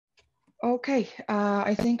Okay,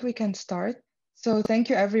 I think we can start. So thank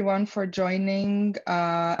you everyone for joining,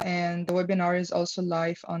 and the webinar is also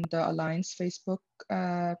live on the Alliance Facebook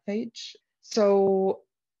page. So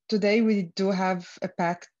today we do have a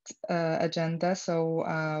packed agenda,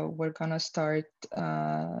 so we're gonna start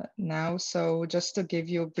now. So just to give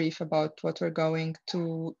you a brief about what we're going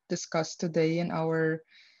to discuss today in our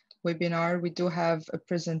webinar, we do have a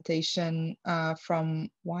presentation from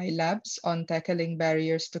YLabs on tackling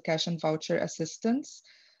barriers to cash and voucher assistance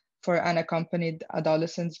for unaccompanied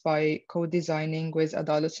adolescents by co-designing with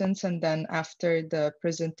adolescents. And then after the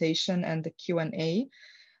presentation and the Q&A,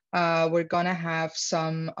 we're gonna have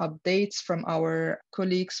some updates from our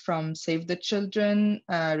colleagues from Save the Children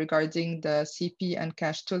regarding the CP and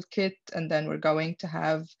Cash Toolkit, and then we're going to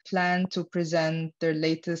have plan to present their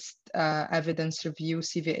latest evidence review,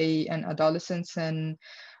 CVA and adolescents, and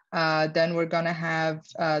then we're gonna have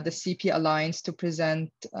the CP Alliance to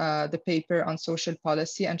present the paper on social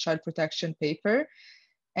policy and child protection paper.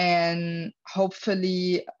 And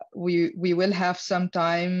hopefully we will have some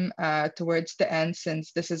time towards the end,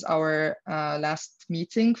 since this is our last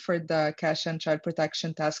meeting for the Cash and Child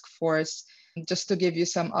Protection Task Force, just to give you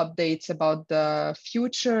some updates about the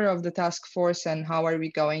future of the task force and how are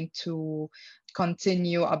we going to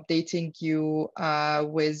continue updating you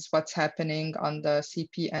with what's happening on the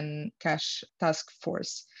CP and Cash Task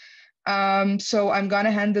Force. So I'm going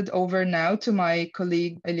to hand it over now to my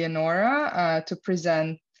colleague Eleonora to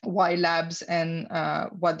present YLabs and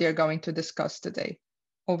what they're going to discuss today.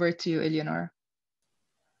 Over to you, Eleonora.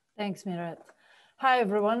 Thanks, Miret. Hi,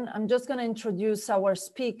 everyone. I'm just going to introduce our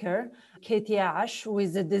speaker, Katie Ash, who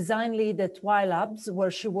is a design lead at YLabs,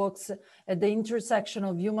 where she works at the intersection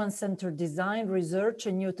of human-centered design, research,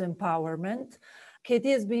 and youth empowerment.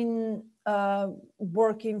 Katie has been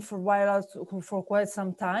working for YLabs for quite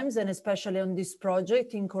some time, and especially on this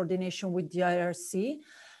project in coordination with the IRC.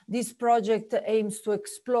 This project aims to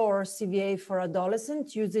explore CVA for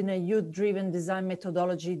adolescents using a youth-driven design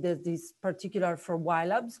methodology that is particular for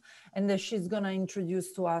YLabs, and that she's going to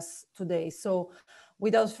introduce to us today. So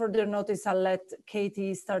without further notice, I'll let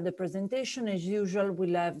Katie start the presentation. As usual,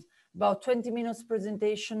 we'll have about 20 minutes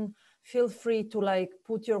presentation. Feel free to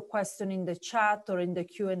put your question in the chat or in the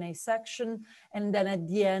Q&A section. And then at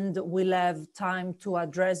the end, we'll have time to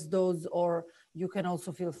address those, or you can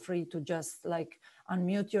also feel free to just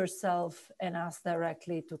unmute yourself and ask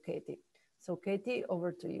directly to Katie. So Katie,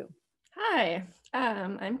 over to you. Hi,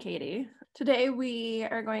 I'm Katie. Today we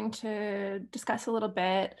are going to discuss a little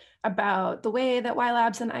bit about the way that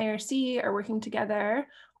YLabs and IRC are working together,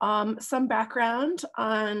 some background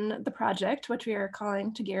on the project, which we are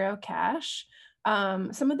calling Taageero Cash,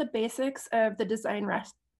 some of the basics of the design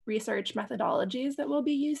research methodologies that we'll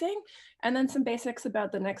be using, and then some basics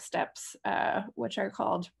about the next steps, which are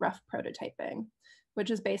called rough prototyping, which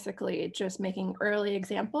is basically just making early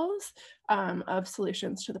examples of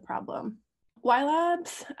solutions to the problem.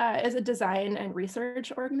 YLabs is a design and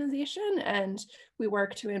research organization, and we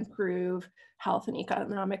work to improve health and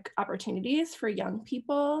economic opportunities for young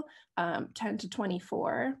people 10 to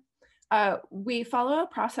 24. We follow a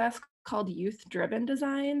process called youth-driven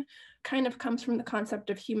design. Kind of comes from the concept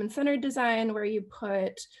of human-centered design, where you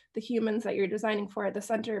put the humans that you're designing for at the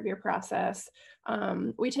center of your process.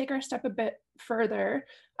 We take our step a bit further,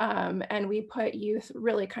 and we put youth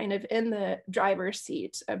really kind of in the driver's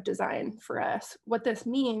seat of design for us. What this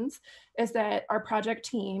means is that our project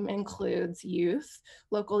team includes youth,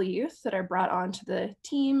 local youth that are brought onto the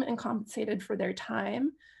team and compensated for their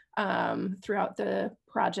time throughout the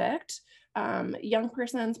project. Young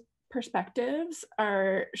persons' perspectives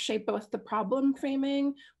are shape both the problem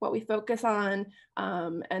framing, what we focus on,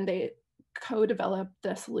 and they co-develop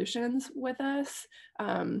the solutions with us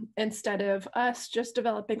instead of us just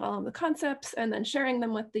developing all of the concepts and then sharing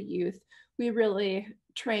them with the youth. We really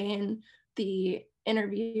train the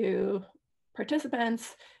interview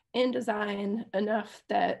participants in design enough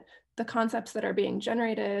that the concepts that are being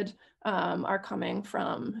generated are coming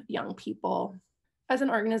from young people. As an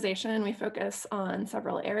organization, we focus on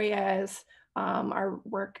several areas. Our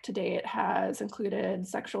work to date has included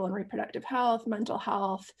sexual and reproductive health, mental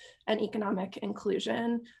health, and economic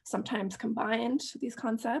inclusion, sometimes combined, these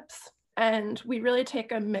concepts. And we really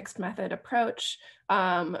take a mixed method approach.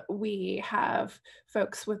 We have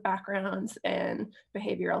folks with backgrounds in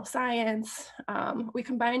behavioral science. We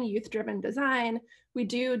combine youth-driven design. We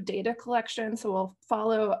do data collection, so we'll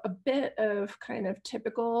follow a bit of kind of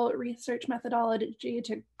typical research methodology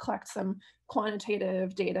to collect some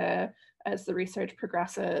quantitative data as the research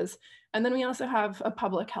progresses. And then we also have a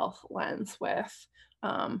public health lens with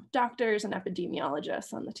doctors and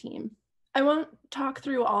epidemiologists on the team. I won't talk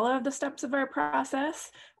through all of the steps of our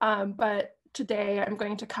process, but today I'm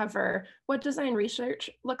going to cover what design research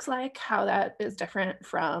looks like, how that is different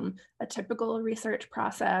from a typical research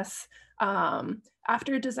process.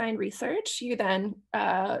 After design research, you then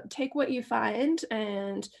take what you find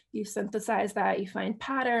and you synthesize that, you find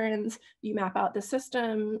patterns, you map out the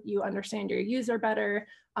system, you understand your user better,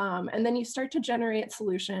 and then you start to generate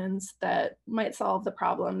solutions that might solve the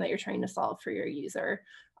problem that you're trying to solve for your user.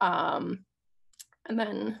 And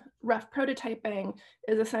then rough prototyping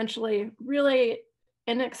is essentially really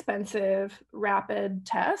inexpensive, rapid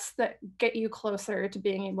tests that get you closer to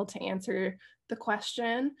being able to answer the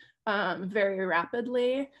question very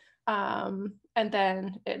rapidly. And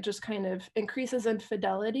then it just kind of increases in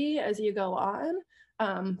fidelity as you go on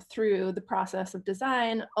through the process of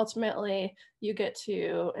design. Ultimately, you get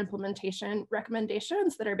to implementation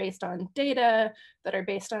recommendations that are based on data, that are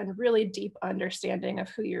based on really deep understanding of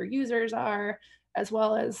who your users are, as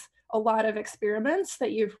well as a lot of experiments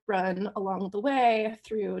that you've run along the way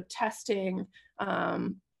through testing,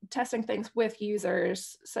 testing things with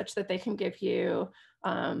users such that they can give you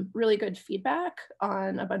really good feedback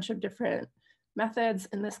on a bunch of different methods,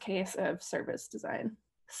 in this case of service design.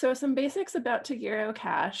 So some basics about Taageero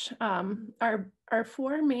Cash. Our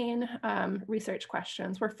four main research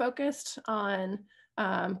questions were focused on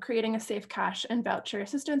creating a safe cash and voucher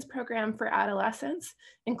assistance program for adolescents,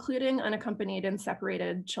 including unaccompanied and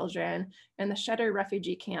separated children in the Shedder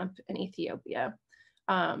refugee camp in Ethiopia.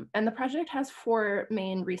 And the project has four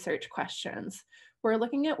main research questions. We're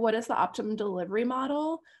looking at what is the optimum delivery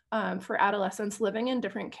model for adolescents living in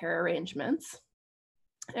different care arrangements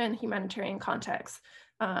and humanitarian contexts.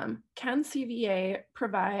 Can CVA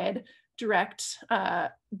provide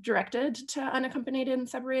directed to unaccompanied and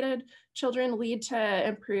separated children lead to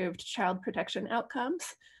improved child protection outcomes?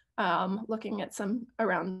 Looking at some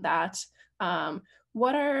around that.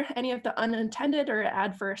 What are any of the unintended or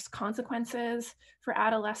adverse consequences for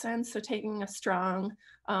adolescents? So taking a strong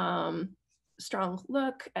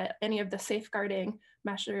look at any of the safeguarding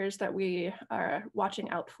measures that we are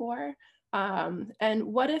watching out for. And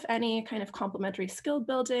what, if any, kind of complementary skill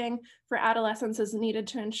building for adolescents is needed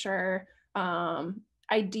to ensure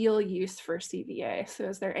ideal use for CVA? So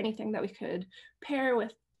is there anything that we could pair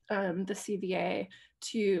with the CVA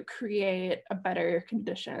to create a better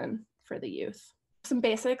condition for the youth? Some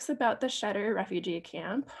basics about the Shedder refugee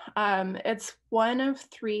camp. It's one of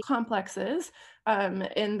three complexes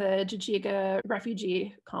in the Jijjiga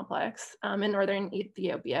refugee complex in northern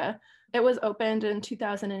Ethiopia. It was opened in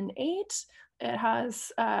 2008. It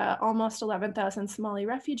has almost 11,000 Somali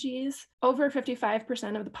refugees. Over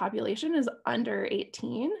 55% of the population is under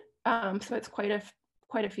 18. So it's quite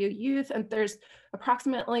a few youth, and there's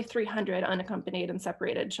approximately 300 unaccompanied and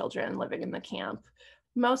separated children living in the camp,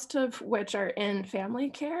 most of which are in family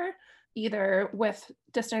care, either with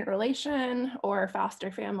distant relation or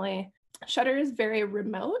foster family. Shedder is very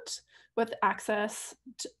remote with access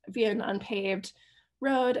via an unpaved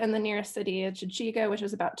road, and the nearest city is Jijjiga, which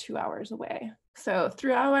is about 2 hours away. So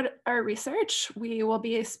throughout our research, we will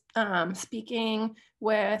be speaking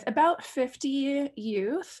with about 50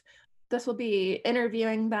 youth. This will be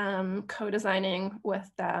interviewing them, co-designing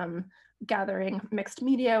with them, gathering mixed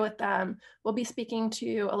media with them. We'll be speaking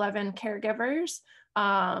to 11 caregivers,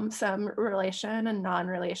 some relation and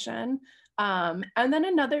non-relation. And then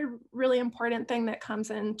another really important thing that comes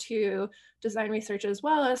into design research as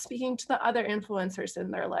well is speaking to the other influencers in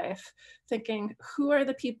their life, thinking who are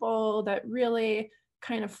the people that really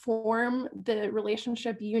kind of form the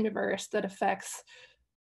relationship universe that affects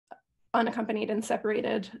unaccompanied and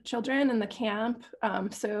separated children in the camp.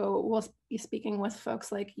 So we'll be speaking with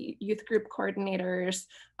folks like youth group coordinators,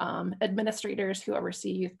 administrators who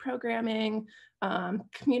oversee youth programming,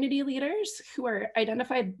 community leaders who are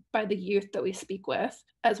identified by the youth that we speak with,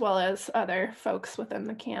 as well as other folks within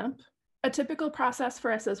the camp. A typical process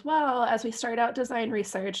for us as well as we start out design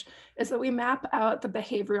research is that we map out the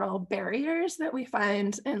behavioral barriers that we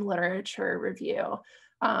find in literature review.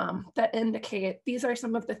 That indicate these are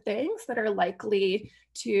some of the things that are likely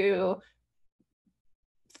to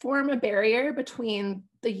form a barrier between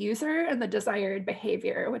the user and the desired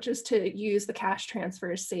behavior, which is to use the cash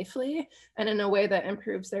transfers safely and in a way that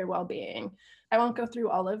improves their well-being. I won't go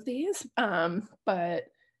through all of these, but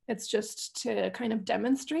it's just to kind of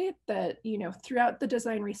demonstrate that, you know, throughout the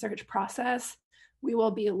design research process, we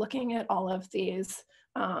will be looking at all of these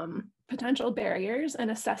potential barriers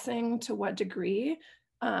and assessing to what degree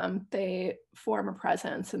they form a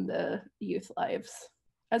presence in the youth lives.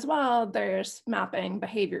 As well, there's mapping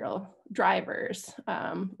behavioral drivers,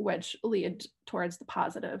 which lead towards the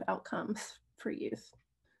positive outcomes for youth.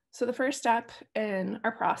 So the first step in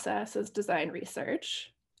our process is design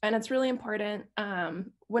research. And it's really important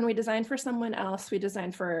when we design for someone else, we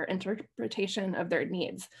design for interpretation of their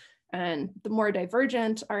needs. And the more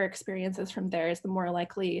divergent our experiences from theirs, the more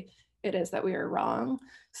likely it is that we are wrong.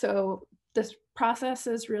 So this process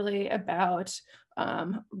is really about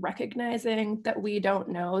recognizing that we don't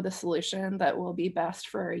know the solution that will be best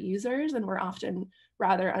for our users, and we're often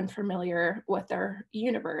rather unfamiliar with their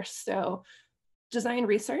universe. So design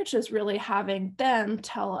research is really having them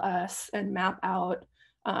tell us and map out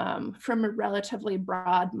from a relatively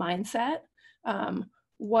broad mindset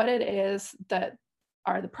what it is that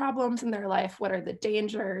are the problems in their life, what are the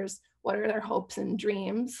dangers, what are their hopes and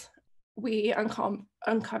dreams. We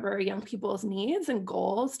uncover young people's needs and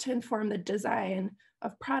goals to inform the design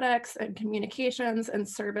of products and communications and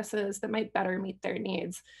services that might better meet their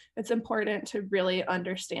needs. It's important to really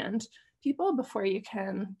understand people before you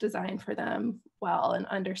can design for them well and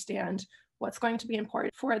understand what's going to be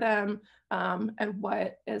important for them and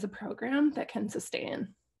what is a program that can sustain.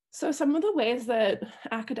 So some of the ways that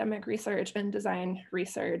academic research and design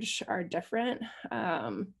research are different.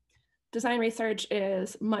 Design research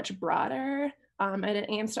is much broader and it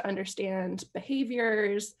aims to understand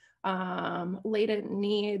behaviors, latent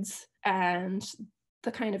needs, and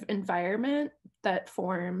the kind of environment that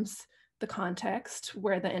forms the context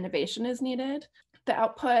where the innovation is needed. The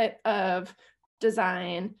output of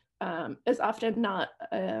design is often not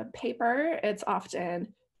a paper, it's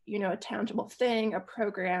often, a tangible thing, a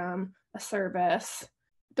program, a service.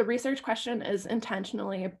 The research question is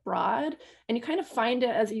intentionally broad, and you kind of find it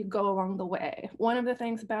as you go along the way. One of the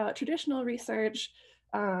things about traditional research,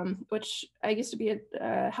 which I used to be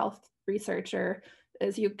a health researcher,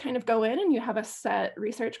 is you kind of go in and you have a set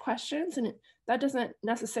research questions, and that doesn't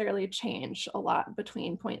necessarily change a lot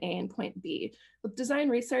between point A and point B. With design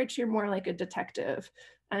research, you're more like a detective.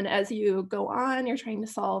 And as you go on, you're trying to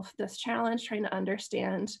solve this challenge, trying to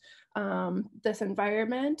understand this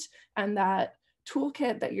environment, and that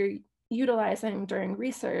toolkit that you're utilizing during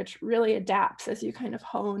research really adapts as you kind of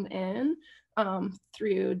hone in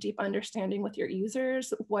through deep understanding with your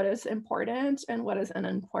users, what is important and what is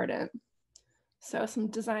unimportant. So some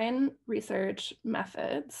design research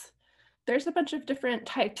methods. There's a bunch of different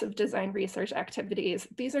types of design research activities.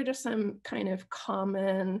 These are just some kind of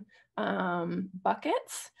common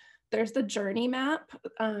buckets. There's the journey map.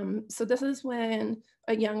 So this is when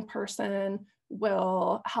a young person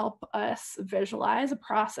will help us visualize a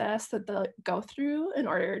process that they'll go through in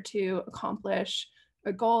order to accomplish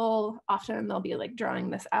a goal. Often they'll be like drawing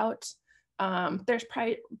this out. There's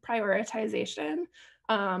prioritization.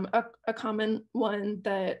 A common one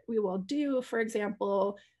that we will do, for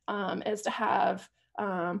example, is to have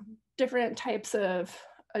different types of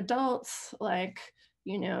adults, like,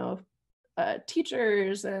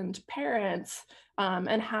 teachers and parents,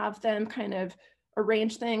 and have them kind of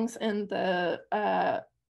arrange things in the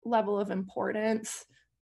level of importance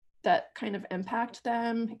that kind of impact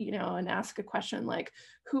them, and ask a question like,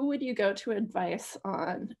 who would you go to advice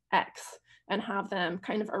on X? And have them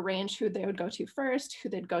kind of arrange who they would go to first, who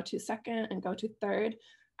they'd go to second, and go to third.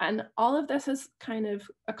 And all of this is kind of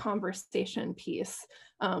a conversation piece,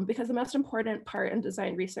 because the most important part in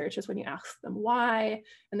design research is when you ask them why,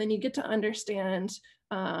 and then you get to understand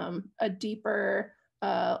a deeper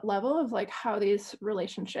level of like how these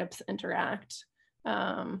relationships interact.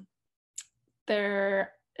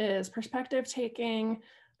 There is perspective taking,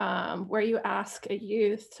 where you ask a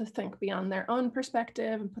youth to think beyond their own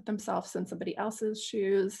perspective and put themselves in somebody else's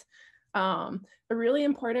shoes. A really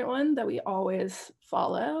important one that we always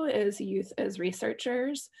follow is youth as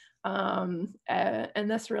researchers. And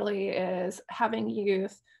this really is having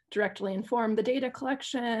youth directly inform the data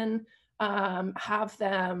collection, have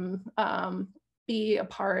them be a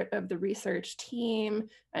part of the research team,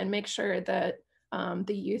 and make sure that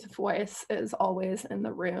the youth voice is always in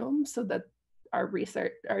the room so that our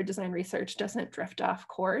design research doesn't drift off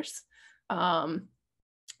course.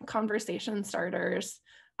 Conversation starters,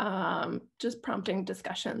 just prompting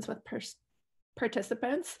discussions with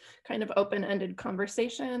participants, kind of open-ended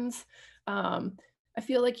conversations. I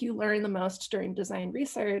feel like you learn the most during design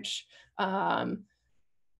research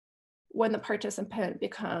when the participant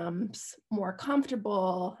becomes more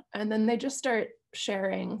comfortable, and then they just start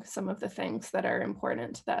sharing some of the things that are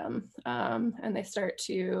important to them, and they start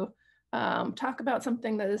to talk about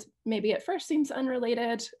something that is maybe at first seems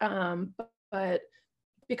unrelated, but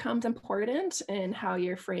becomes important in how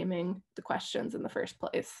you're framing the questions in the first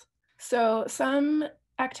place. So some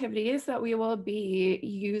activities that we will be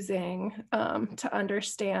using to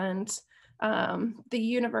understand the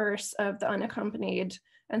universe of the unaccompanied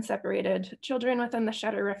and separated children within the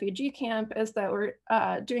Shatter refugee camp is that we're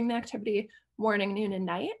doing the activity morning, noon, and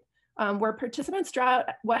night, where participants draw out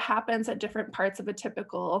what happens at different parts of a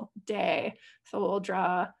typical day. So we'll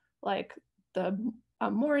draw like a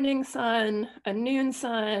morning sun, a noon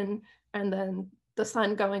sun, and then the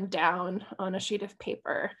sun going down on a sheet of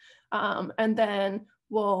paper. And then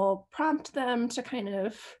we'll prompt them to kind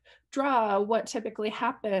of draw what typically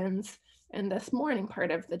happens in this morning part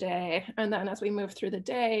of the day. And then as we move through the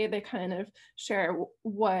day, they kind of share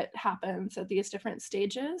what happens at these different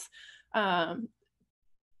stages.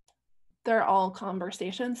 They're all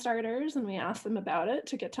conversation starters, and we ask them about it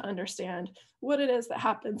to get to understand what it is that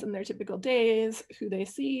happens in their typical days, who they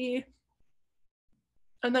see.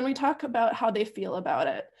 And then we talk about how they feel about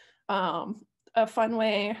it. A fun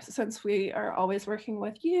way, since we are always working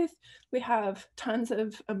with youth, we have tons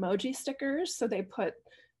of emoji stickers. So they put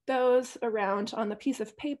those around on the piece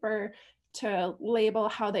of paper to label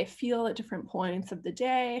how they feel at different points of the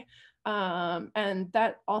day. And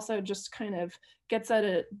that also just kind of gets at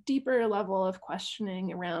a deeper level of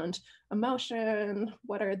questioning around emotion.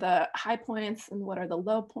 What are the high points and what are the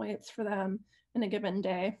low points for them in a given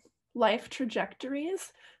day? Life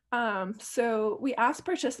trajectories. So we ask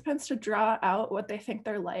participants to draw out what they think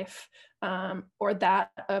their life or that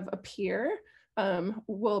of a peer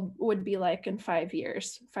would be like in 5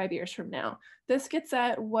 years from now. This gets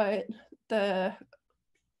at what the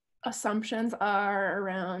assumptions are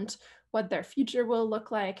around what their future will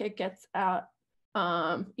look like. It gets at,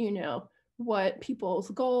 what people's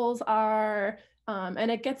goals are,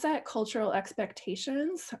 and it gets at cultural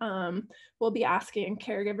expectations. We'll be asking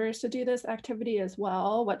caregivers to do this activity as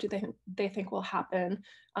well. What do they think will happen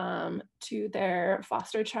to their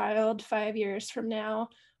foster child 5 years from now,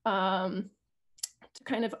 to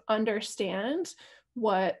kind of understand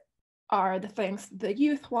what are the things the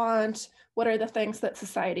youth want, what are the things that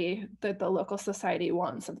the local society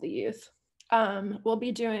wants of the youth. We'll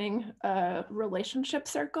be doing relationship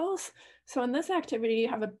circles. So in this activity, you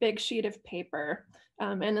have a big sheet of paper,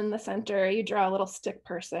 and in the center, you draw a little stick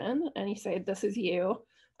person and you say, this is you.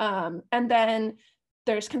 And then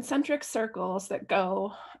there's concentric circles that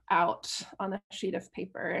go out on a sheet of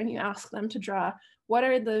paper, and you ask them to draw what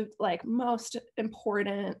are the most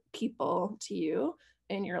important people to you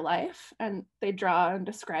in your life, and they draw and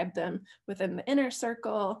describe them within the inner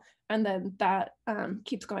circle, and then that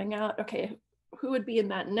keeps going out. Okay, who would be in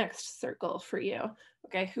that next circle for you?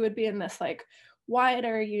 Okay, who would be in this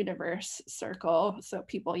wider universe circle? So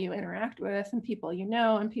people you interact with and people you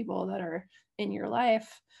know and people that are in your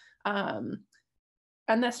life.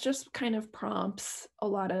 And this just kind of prompts a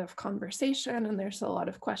lot of conversation, and there's a lot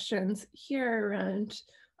of questions here around,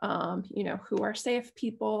 who are safe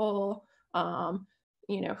people?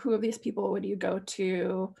 Who of these people would you go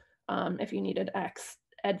to if you needed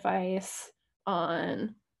advice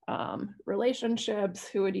on relationships?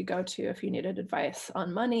 Who would you go to if you needed advice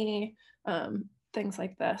on money? Things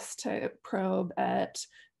like this to probe at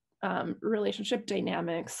relationship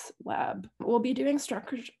dynamics lab. We'll be doing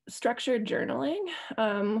structured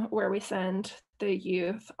journaling, where we send the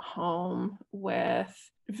youth home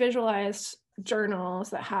with visualized journals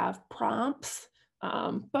that have prompts,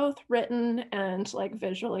 both written and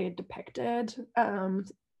visually depicted,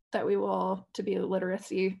 that we will to be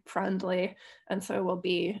literacy friendly. And so we'll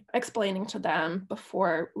be explaining to them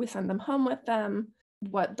before we send them home with them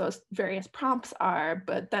what those various prompts are.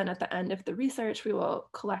 But then at the end of the research, we will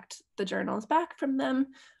collect the journals back from them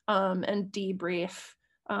and debrief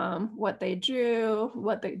what they drew,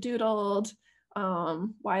 what they doodled,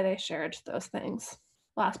 why they shared those things.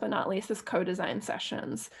 Last but not least is co-design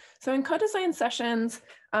sessions. So in co-design sessions,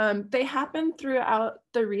 they happen throughout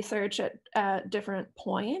the research at different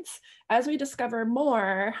points. As we discover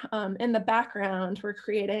more in the background, we're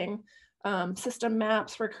creating system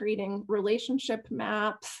maps, we're creating relationship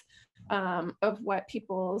maps of what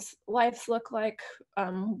people's lives look like,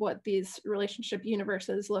 what these relationship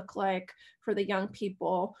universes look like for the young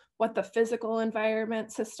people, what the physical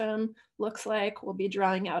environment system looks like. We'll be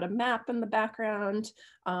drawing out a map in the background.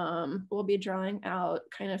 We'll be drawing out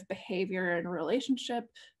kind of behavior and relationship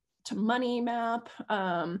to money map.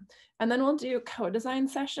 And then we'll do co-design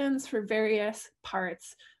sessions for various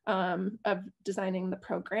parts of designing the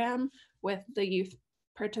program with the youth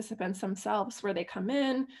participants themselves, where they come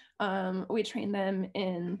in, we train them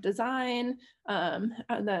in design,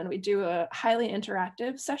 and then we do a highly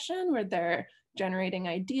interactive session where they're generating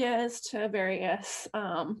ideas to various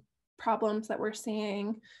problems that we're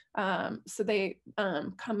seeing. So they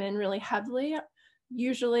come in really heavily.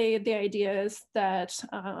 Usually the ideas that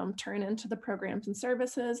turn into the programs and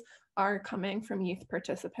services are coming from youth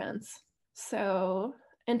participants. So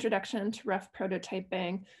introduction to rough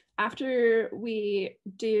prototyping. After we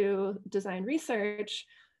do design research,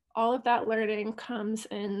 all of that learning comes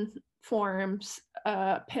in forms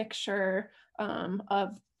a picture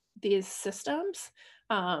of these systems.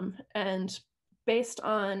 And based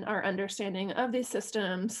on our understanding of these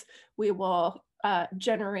systems, we will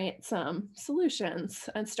generate some solutions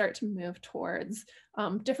and start to move towards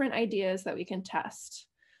different ideas that we can test.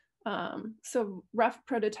 So rough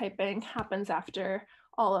prototyping happens after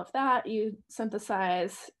all of that. You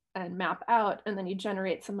synthesize and map out, and then you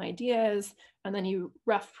generate some ideas, and then you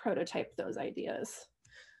rough prototype those ideas.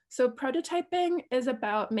 So prototyping is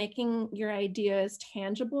about making your ideas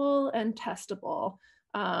tangible and testable.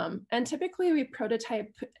 And typically we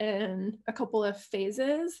prototype in a couple of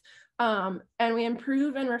phases, and we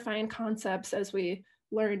improve and refine concepts as we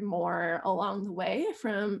learn more along the way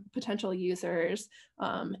from potential users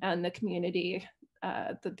and the community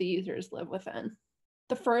that the users live within.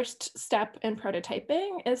 The first step in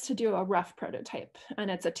prototyping is to do a rough prototype,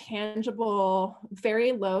 and it's a tangible,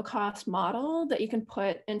 very low cost model that you can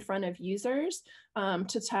put in front of users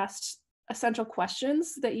to test essential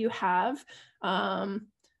questions that you have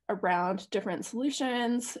around different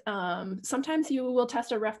solutions. Sometimes you will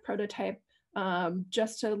test a rough prototype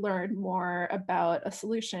just to learn more about a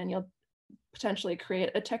solution. You'll potentially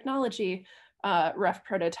create a technology rough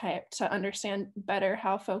prototype to understand better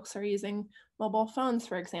how folks are using mobile phones,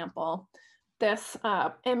 for example. This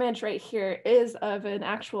image right here is of an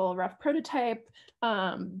actual rough prototype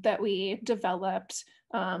that we developed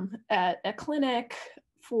at a clinic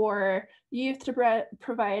for youth to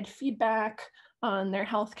provide feedback on their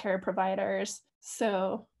healthcare providers.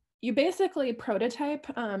 So you basically prototype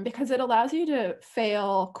because it allows you to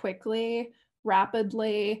fail quickly,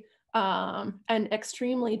 rapidly, and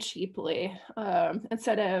extremely cheaply,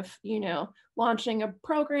 instead of, launching a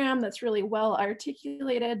program that's really well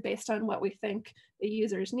articulated based on what we think the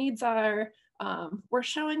user's needs are. We're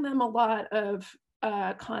showing them a lot of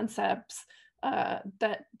concepts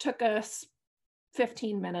that took us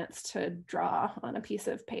 15 minutes to draw on a piece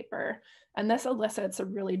of paper. And this elicits a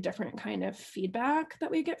really different kind of feedback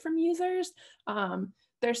that we get from users.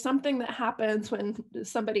 There's something that happens when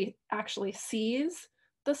somebody actually sees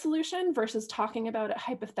the solution versus talking about it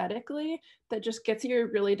hypothetically that just gets you a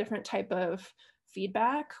really different type of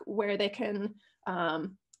feedback where they can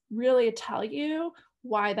really tell you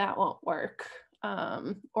why that won't work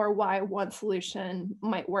or why one solution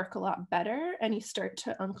might work a lot better, and you start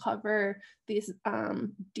to uncover these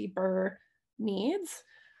deeper needs.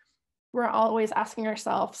 We're always asking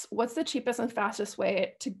ourselves, what's the cheapest and fastest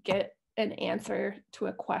way to get an answer to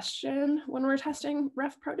a question when we're testing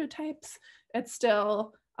rough prototypes? It's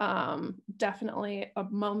still definitely a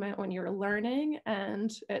moment when you're learning,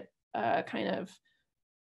 and it kind of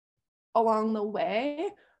along the way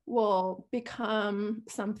will become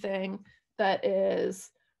something that is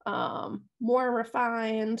more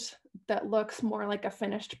refined, that looks more like a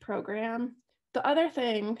finished program. The other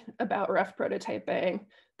thing about rough prototyping,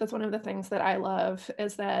 that's one of the things that I love,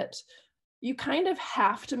 is that you kind of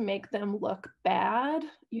have to make them look bad.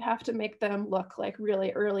 You have to make them look like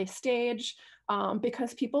really early stage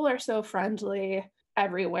because people are so friendly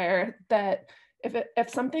everywhere that if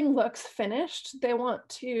something looks finished, they want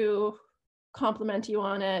to compliment you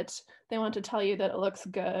on it. They want to tell you that it looks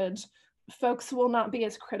good. Folks will not be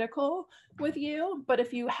as critical with you, but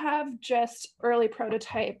if you have just early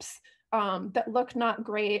prototypes that look not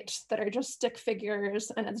great, that are just stick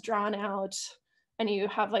figures and it's drawn out, and you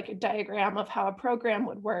have like a diagram of how a program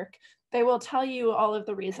would work, they will tell you all of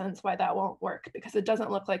the reasons why that won't work because it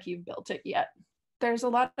doesn't look like you've built it yet. There's a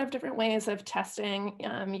lot of different ways of testing.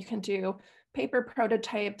 You can do paper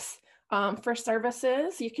prototypes. For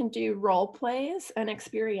services, you can do role plays and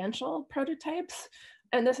experiential prototypes.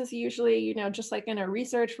 And this is usually, just like in a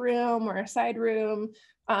research room or a side room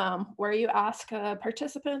where you ask a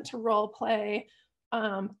participant to role play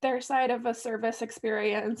their side of a service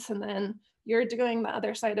experience, and then you're doing the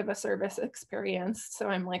other side of a service experience. So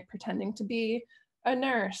I'm like pretending to be a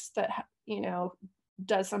nurse that,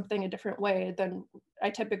 does something a different way than I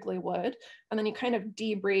typically would. And then you kind of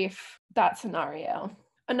debrief that scenario.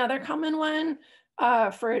 Another common one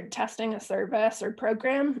for testing a service or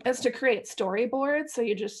program is to create storyboards. So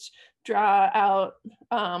you just draw out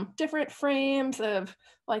different frames of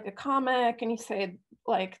like a comic, and you say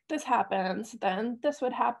like, this happens, then this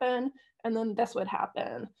would happen, and then this would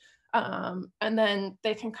happen. And then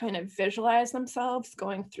they can kind of visualize themselves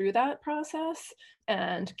going through that process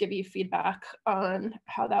and give you feedback on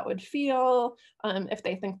how that would feel, if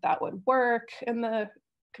they think that would work in the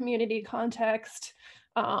community context.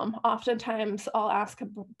 Oftentimes I'll ask a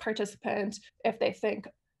participant if they think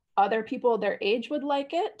other people their age would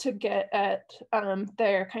like it, to get at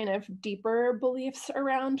their kind of deeper beliefs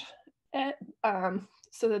around it,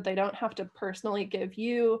 so that they don't have to personally give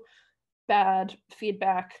you bad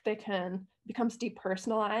feedback. They can becomes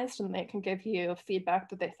depersonalized, and they can give you feedback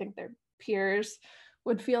that they think their peers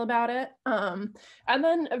would feel about it. And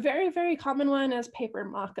then a very, very common one is paper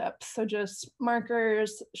mock-ups. So just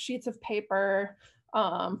markers, sheets of paper,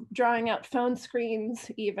 drawing out phone screens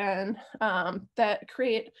even, that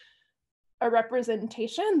create a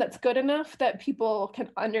representation that's good enough that people can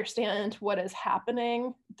understand what is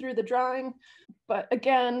happening through the drawing. But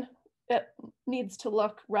again, it needs to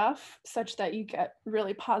look rough such that you get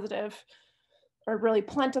really positive or really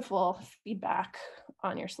plentiful feedback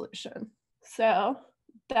on your solution. So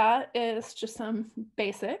that is just some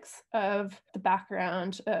basics of the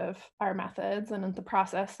background of our methods and the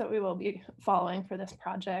process that we will be following for this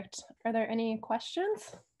project. Are there any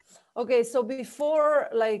questions? Okay, so before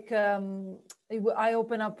I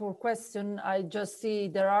open up for question, I just see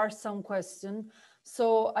there are some questions.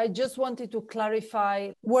 So I just wanted to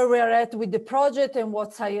clarify where we are at with the project and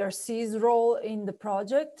what's IRC's role in the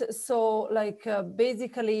project. So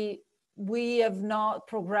basically, we have not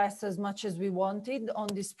progressed as much as we wanted on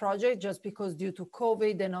this project, just because due to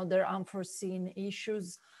COVID and other unforeseen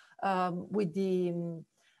issues in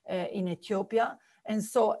Ethiopia. And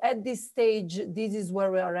so at this stage, this is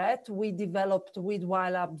where we are at. We developed with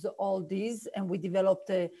YLabs all these, and we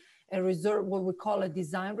developed a research, what we call a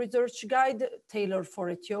design research guide tailored for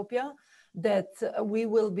Ethiopia, that we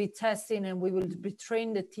will be testing, and we will be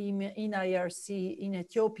training the team in IRC in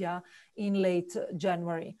Ethiopia in late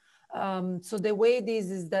January. So the way this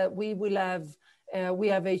is that we will have, we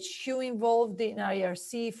have HQ involved in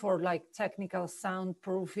IRC for technical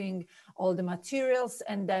soundproofing, all the materials.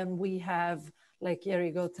 And then we have, here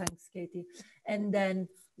you go, thanks, Katie. And then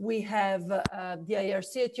we have the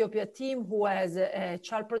IRC Ethiopia team, who has a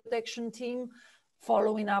child protection team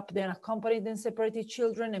following up the unaccompanied and separated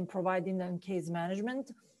children and providing them case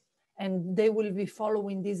management. And they will be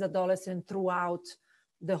following these adolescents throughout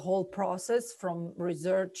the whole process, from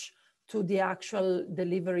research to the actual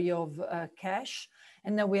delivery of cash.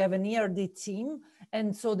 And then we have an ERD team.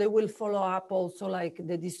 And so they will follow up also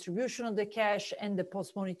the distribution of the cash and the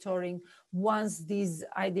post-monitoring once this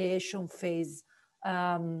ideation phase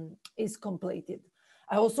is completed.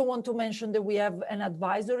 I also want to mention that we have an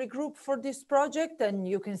advisory group for this project, and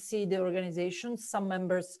you can see the organization. Some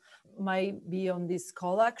members might be on this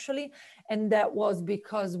call actually. And that was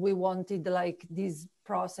because we wanted this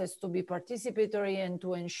process to be participatory and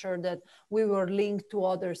to ensure that we were linked to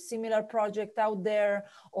other similar projects out there,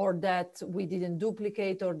 or that we didn't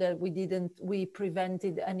duplicate, or that we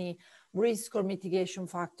prevented any risk or mitigation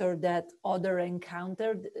factor that other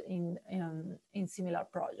encountered in similar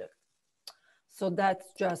projects. So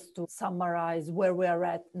that's just to summarize where we are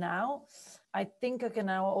at now. I think I can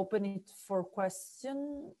now open it for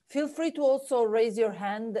question. Feel free to also raise your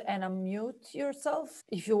hand and unmute yourself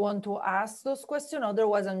if you want to ask those questions.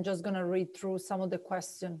 Otherwise, I'm just going to read through some of the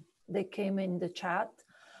questions that came in the chat.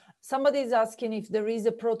 Somebody is asking if there is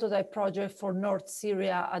a prototype project for North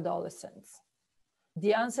Syria adolescents.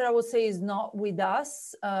 The answer I would say is not with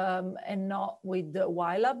us and not with the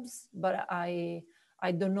YLabs, but I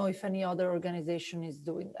don't know if any other organization is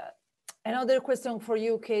doing that. Another question for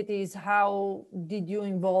you, Katie, is how did you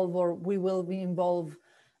involve, or we will be involved,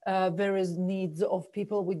 various needs of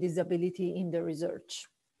people with disability in the research?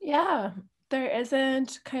 Yeah, there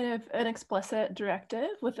isn't kind of an explicit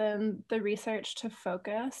directive within the research to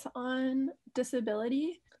focus on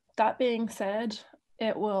disability. That being said,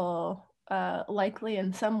 it will likely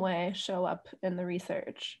in some way show up in the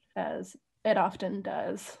research, as it often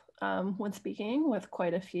does when speaking with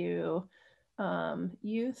quite a few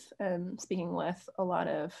youth and speaking with a lot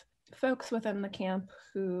of folks within the camp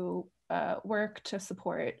who work to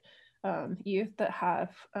support youth that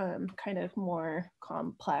have kind of more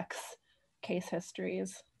complex case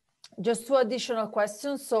histories. Just two additional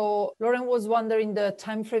questions. So Lauren was wondering the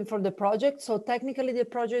time frame for the project. So technically the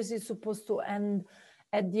project is supposed to end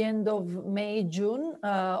at the end of May, June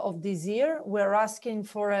of this year. We're asking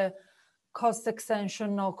for a cost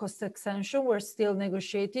extension, no cost extension. We're still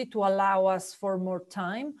negotiating to allow us for more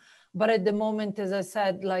time. But at the moment, as I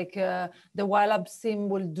said, the YLabs team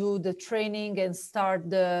will do the training and start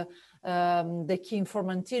the key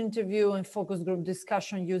informant interview and focus group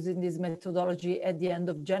discussion using this methodology at the end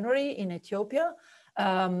of January in Ethiopia.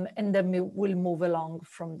 And then we'll move along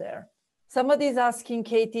from there. Somebody is asking,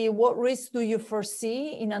 Katie, what risks do you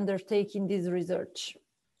foresee in undertaking this research?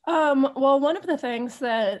 Well, one of the things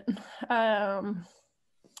that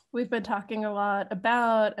we've been talking a lot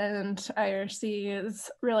about and IRC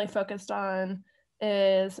is really focused on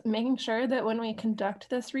is making sure that when we conduct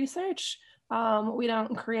this research, we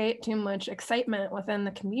don't create too much excitement within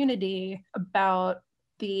the community about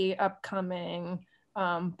the upcoming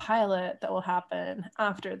pilot that will happen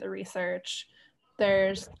after the research.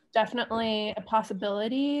 There's definitely a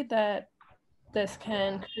possibility that this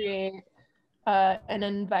can create an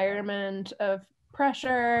environment of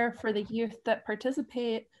pressure for the youth that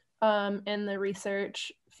participate in the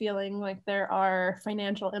research, feeling like there are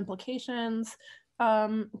financial implications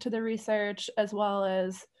to the research, as well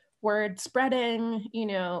as word spreading,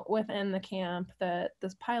 within the camp that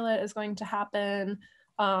this pilot is going to happen,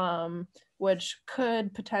 which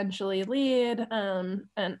could potentially lead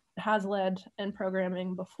and has led in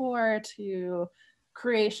programming before to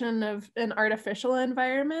creation of an artificial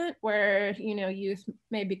environment where youth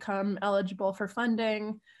may become eligible for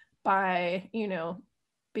funding by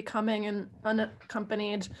becoming an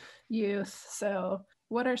unaccompanied youth. So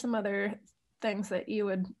what are some other things that you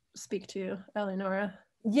would speak to, Eleonora?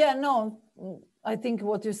 Yeah, no, I think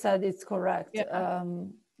what you said is correct. Yeah.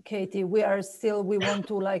 Katie, we want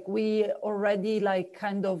to we already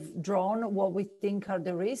kind of drawn what we think are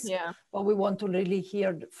the risks, yeah. But we want to really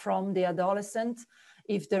hear from the adolescent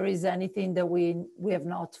if there is anything that we have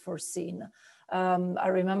not foreseen. I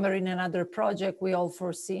remember in another project, we all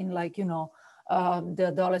foreseen the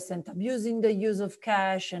adolescent abusing the use of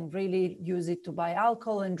cash and really use it to buy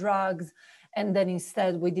alcohol and drugs. And then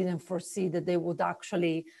instead we didn't foresee that they would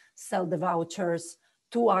actually sell the vouchers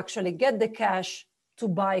to actually get the cash to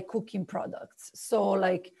buy cooking products. So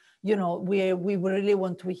we really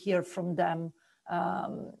want to hear from them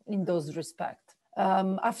in those respects.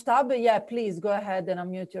 Aftab, yeah, please go ahead and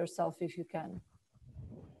unmute yourself if you can.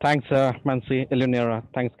 Thanks, Mansi, Eleonora.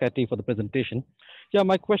 Thanks, Katie, for the presentation. Yeah,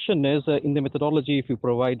 my question is, in the methodology, if you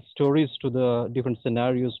provide stories to the different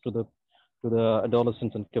scenarios to the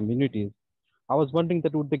adolescents and communities, I was wondering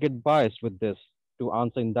that would they get biased with this to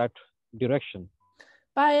answer in that direction?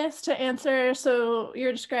 Bias to answer, so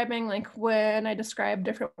you're describing when I describe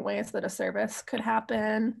different ways that a service could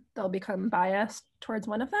happen, they'll become biased towards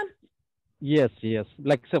one of them? Yes.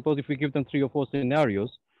 Like suppose if we give them 3 or 4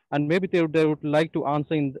 scenarios, and maybe they would like to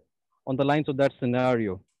answer on the lines of that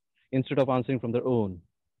scenario instead of answering from their own.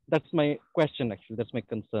 That's my question, actually. That's my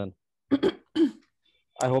concern.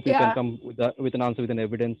 I hope you can come with an answer with an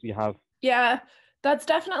evidence you have. Yeah, that's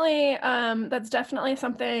definitely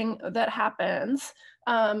something that happens.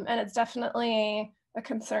 And it's definitely a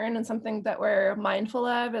concern and something that we're mindful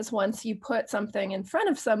of is once you put something in front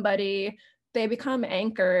of somebody, they become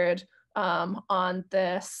anchored on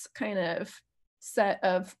this kind of set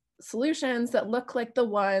of solutions that look like the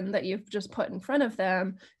one that you've just put in front of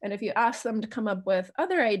them. And if you ask them to come up with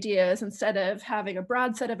other ideas, instead of having a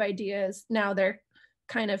broad set of ideas, now they're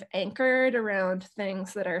kind of anchored around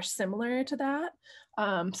things that are similar to that.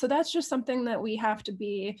 So that's just something that we have to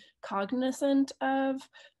be cognizant of.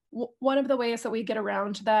 One of the ways that we get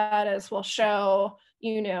around that is we'll show,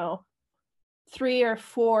 3 or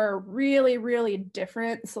 4 really, really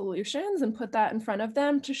different solutions and put that in front of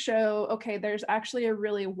them to show, okay, there's actually a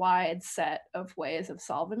really wide set of ways of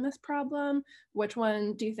solving this problem. Which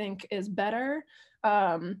one do you think is better?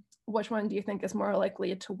 Which one do you think is more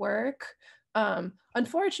likely to work?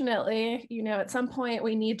 Unfortunately, at some point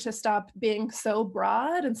we need to stop being so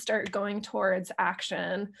broad and start going towards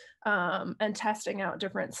action and testing out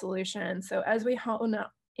different solutions. So as we hone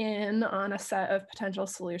in on a set of potential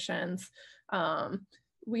solutions,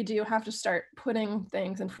 we do have to start putting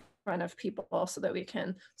things in front of people so that we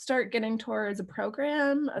can start getting towards a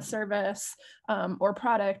program, a service, or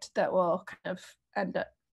product that will kind of end up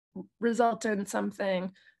result in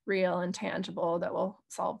something real and tangible that will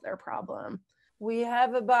solve their problem. We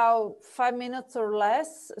have about 5 minutes or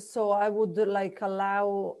less, so I would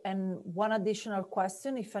allow one additional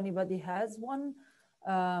question if anybody has one,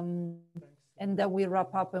 and then we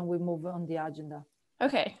wrap up and we move on the agenda.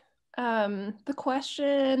 Okay. The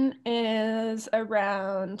question is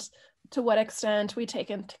around to what extent we take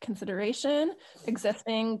into consideration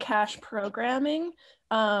existing cash programming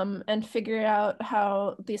and figure out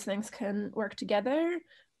how these things can work together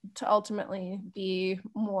to ultimately be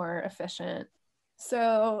more efficient.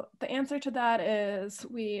 So the answer to that is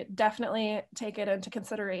we definitely take it into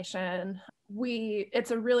consideration.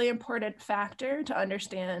 It's a really important factor to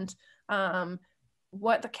understand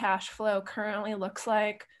what the cash flow currently looks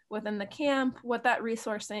like within the camp, what that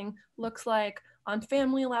resourcing looks like on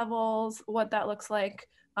family levels, what that looks like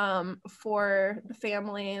for the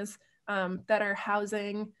families that are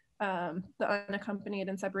housing the unaccompanied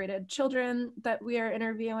and separated children that we are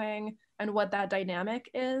interviewing and what that dynamic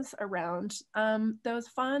is around those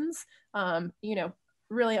funds, you know,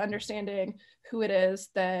 really understanding who it is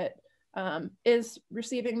that is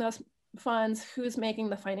receiving those funds, who's making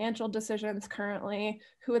the financial decisions currently,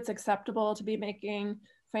 who it's acceptable to be making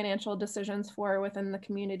financial decisions for within the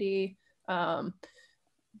community.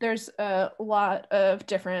 There's a lot of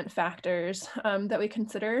different factors that we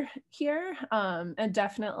consider here, and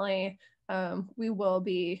definitely we will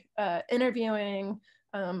be interviewing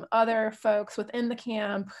other folks within the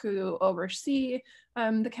camp who oversee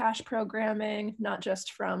the cash programming, not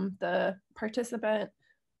just from the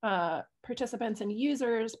participants and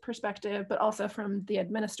users perspective, but also from the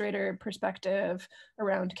administrator perspective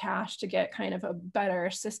around cash to get kind of a better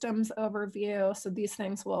systems overview. So these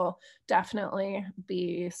things will definitely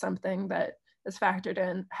be something that is factored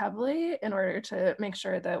in heavily in order to make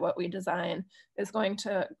sure that what we design is going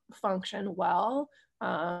to function well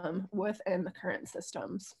within the current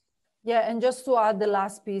systems. Yeah, and just to add the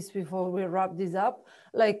last piece before we wrap this up,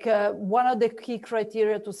 like one of the key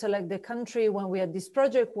criteria to select the country when we had this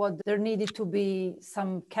project was there needed to be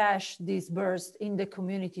some cash disbursed in the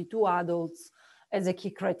community to adults as a key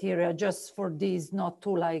criteria, just for this not to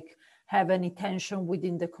like have any tension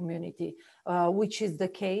within the community, which is the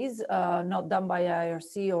case, not done by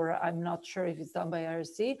IRC, or I'm not sure if it's done by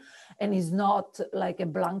IRC, and is not like a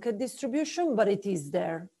blanket distribution, but it is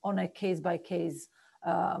there on a case-by-case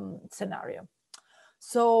scenario.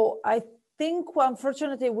 So I think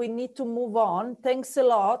unfortunately we need to move on. Thanks a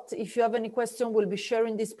lot. If you have any question, we'll be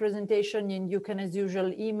sharing this presentation and you can as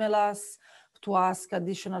usual email us to ask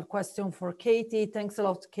additional question for Katie. Thanks a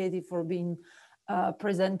lot, Katie, for being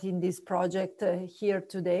presenting this project here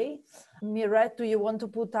today. Mirette, do you want to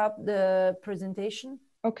put up the presentation?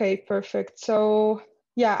 Okay, perfect. So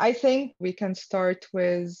yeah, I think we can start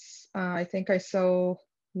with, I think I saw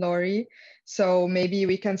Laurie. So maybe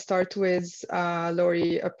we can start with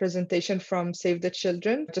Laurie, a presentation from Save the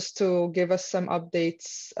Children, just to give us some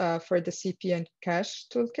updates for the CP and Cash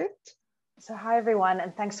toolkit. So hi everyone,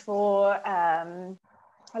 and thanks for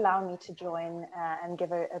allowing me to join and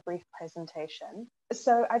give a brief presentation.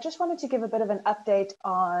 So I just wanted to give a bit of an update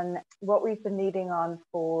on what we've been leading on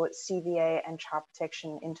for CVA and child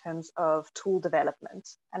protection in terms of tool development.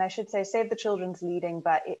 And I should say Save the Children's leading,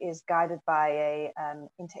 but it is guided by a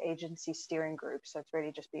interagency steering group. So it's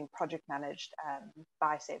really just being project managed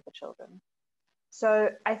by Save the Children. So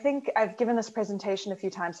I think I've given this presentation a few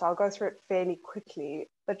times, so I'll go through it fairly quickly.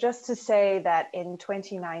 But just to say that in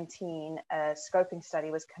 2019, a scoping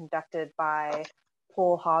study was conducted by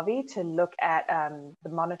Paul Harvey to look at the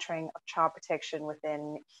monitoring of child protection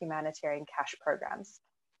within humanitarian cash programs.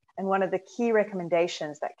 And one of the key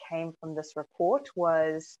recommendations that came from this report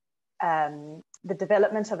was the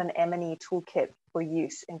development of an M&E toolkit for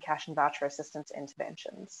use in cash and voucher assistance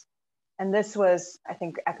interventions. And this was, I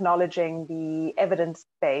think, acknowledging the evidence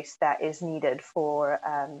base that is needed for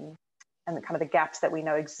and the kind of the gaps that we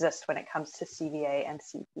know exist when it comes to CVA and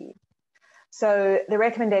CP. So the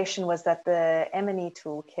recommendation was that the M&E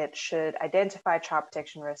toolkit should identify child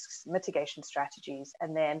protection risks, mitigation strategies,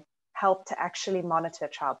 and then help to actually monitor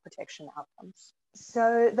child protection outcomes.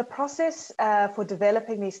 So the process for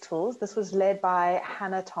developing these tools, this was led by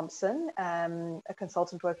Hannah Thompson, a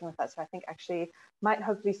consultant working with us, who I think actually might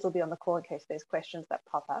hopefully still be on the call in case there's questions that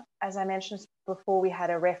pop up. As I mentioned before, we had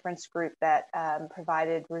a reference group that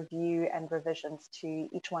provided review and revisions to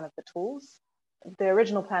each one of the tools. The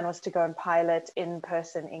original plan was to go and pilot in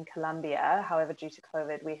person in Colombia. However, due to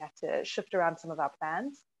COVID, we had to shift around some of our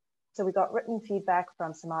plans. So we got written feedback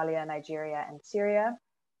from Somalia, Nigeria, and Syria.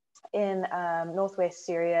 In Northwest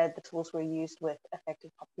Syria, the tools were used with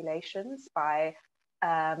affected populations by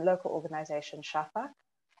local organization Shafak.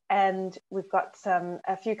 And we've got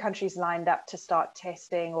a few countries lined up to start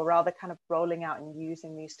testing, or rather kind of rolling out and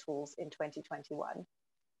using these tools in 2021.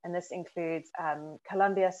 And this includes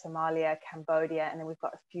Colombia, Somalia, Cambodia, and then we've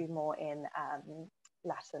got a few more in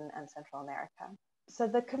Latin and Central America. So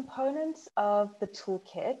the components of the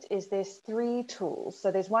toolkit is there's 3 tools. So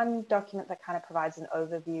there's one document that kind of provides an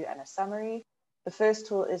overview and a summary. The first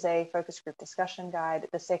tool is a focus group discussion guide.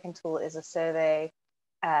 The second tool is a survey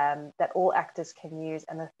that all actors can use.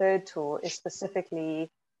 And the third tool is specifically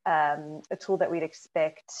a tool that we'd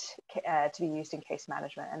expect to be used in case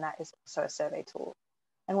management, and that is also a survey tool.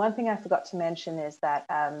 And one thing I forgot to mention is that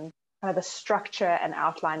kind of the structure and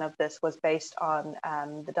outline of this was based on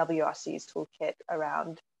the WRC's toolkit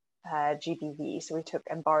around GBV. So we took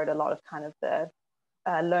and borrowed a lot of kind of the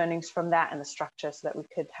learnings from that and the structure so that we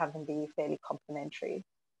could have them be fairly complementary.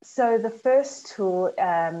 So the first tool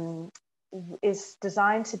is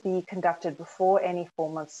designed to be conducted before any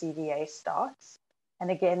form of CVA starts. And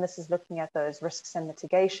again, this is looking at those risks and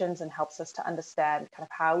mitigations and helps us to understand kind of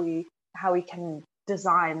how we can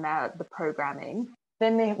design the programming.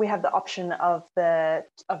 Then we have the option of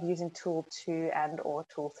using tool 2 and or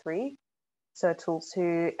tool 3. So tool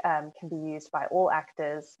 2 can be used by all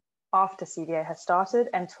actors after CVA has started,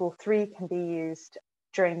 and tool 3 can be used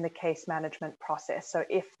during the case management process. So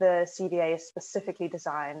if the CVA is specifically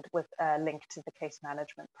designed with a link to the case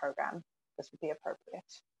management program, this would be appropriate.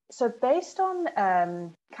 So based on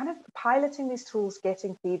kind of piloting these tools,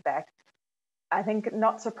 getting feedback, I think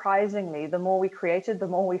not surprisingly, the more we created, the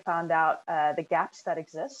more we found out the gaps that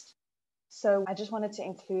exist. So I just wanted to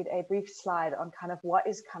include a brief slide on kind of what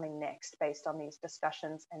is coming next based on these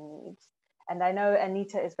discussions and needs. And I know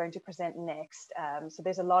Anita is going to present next. So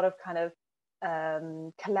there's a lot of kind of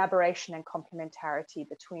collaboration and complementarity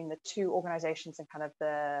between the two organizations and kind of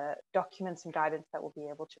the documents and guidance that we'll be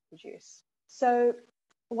able to produce. So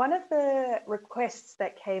one of the requests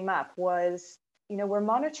that came up was, we're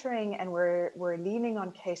monitoring and we're leaning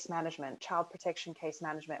on case management, child protection case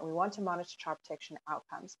management, and we want to monitor child protection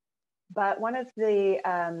outcomes. But one of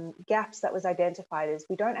the gaps that was identified is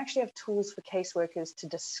we don't actually have tools for caseworkers to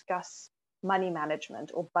discuss money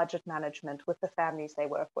management or budget management with the families they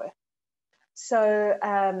work with. So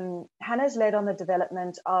Hannah's led on the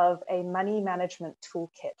development of a money management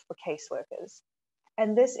toolkit for caseworkers.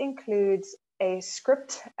 And this includes a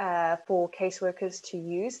script for caseworkers to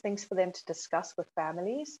use, things for them to discuss with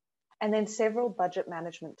families, and then several budget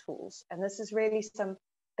management tools. And this is really some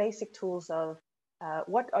basic tools of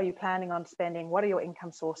what are you planning on spending, what are your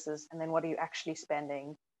income sources, and then what are you actually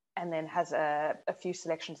spending, and then has a few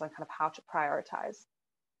selections on kind of how to prioritize.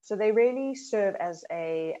 So they really serve as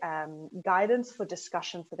a guidance for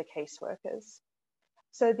discussion for the caseworkers.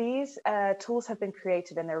 So these tools have been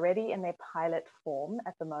created and they're ready in their pilot form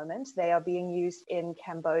at the moment. They are being used in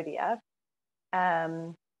Cambodia.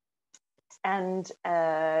 And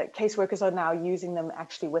caseworkers are now using them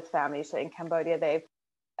actually with families. So in Cambodia, they've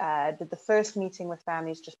did the first meeting with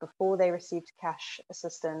families just before they received cash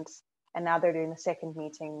assistance. And now they're doing the second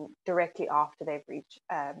meeting directly after they've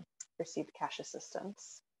received cash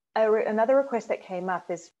assistance. Another request that came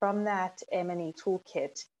up is from that M&E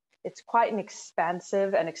toolkit. It's quite an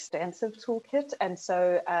expansive and extensive toolkit. And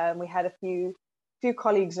so we had a few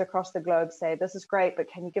colleagues across the globe say, this is great, but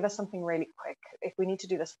can you give us something really quick? If we need to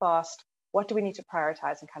do this fast, what do we need to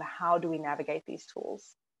prioritize and kind of how do we navigate these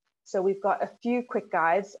tools? So we've got a few quick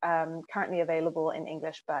guides currently available in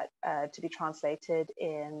English, but to be translated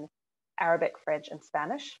in Arabic, French, and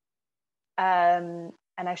Spanish.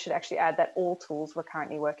 And I should actually add that all tools we're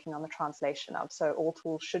currently working on the translation of. So all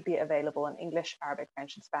tools should be available in English, Arabic,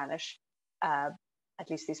 French, and Spanish, at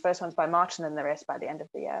least these first ones by March, and then the rest by the end of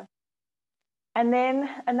the year. And then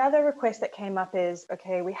another request that came up is,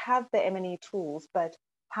 okay, we have the M&E tools, but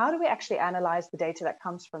how do we actually analyze the data that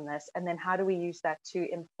comes from this? And then how do we use that to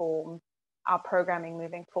inform our programming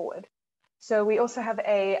moving forward? So we also have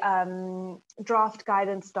a draft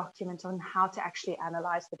guidance document on how to actually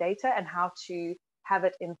analyze the data and how to have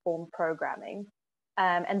it inform programming.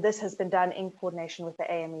 And this has been done in coordination with the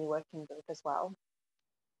AME working group as well.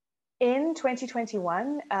 In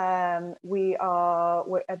 2021, I'm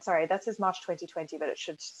sorry, that says March 2020, but it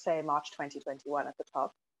should say March 2021 at the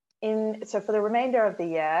top. So for the remainder of the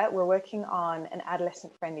year, we're working on an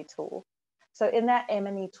adolescent-friendly tool. So in that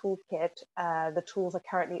M&E toolkit, the tools are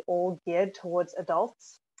currently all geared towards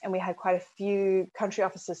adults. And we had quite a few country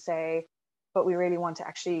officers say, but we really want to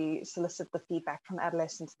actually solicit the feedback from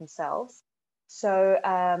adolescents themselves. So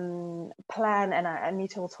Plan, and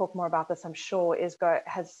Anita will talk more about this, I'm sure,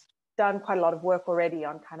 has done quite a lot of work already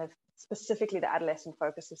on kind of specifically the adolescent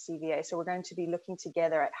focus of CVA. So we're going to be looking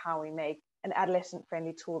together at how we make an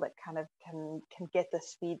adolescent-friendly tool that kind of can get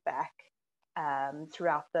this feedback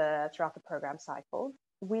throughout the program cycle.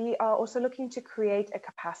 We are also looking to create a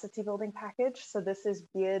capacity building package. So this is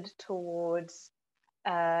geared towards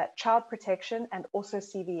child protection and also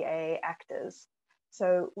CVA actors.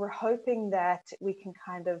 So we're hoping that we can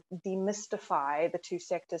kind of demystify the two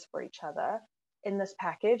sectors for each other in this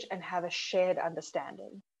package and have a shared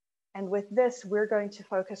understanding. And with this, we're going to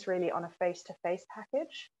focus really on a face-to-face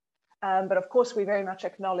package. But of course, we very much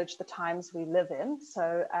acknowledge the times we live in.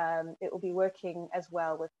 So it will be working as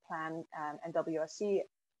well with Plan and WRC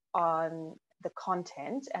on the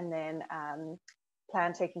content, and then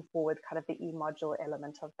Plan taking forward kind of the e-module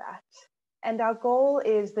element of that. And our goal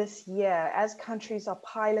is this year, as countries are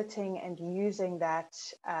piloting and using that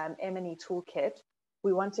M&E toolkit,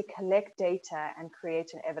 we want to collect data and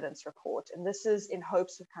create an evidence report. And this is in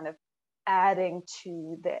hopes of kind of adding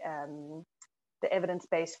to the evidence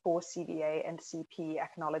base for CVA and CP,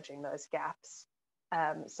 acknowledging those gaps.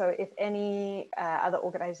 So if any other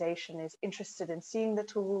organization is interested in seeing the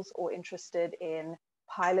tools or interested in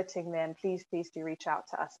piloting them, please do reach out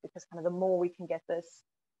to us, because kind of the more we can get this,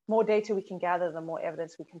 more data we can gather, the more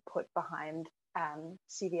evidence we can put behind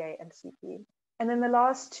CVA and CP. And then the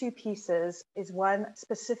last two pieces is one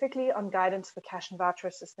specifically on guidance for cash and voucher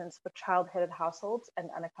assistance for child-headed households and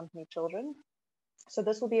unaccompanied children. So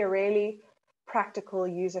this will be a really practical,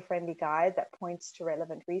 user-friendly guide that points to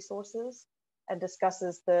relevant resources and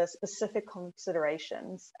discusses the specific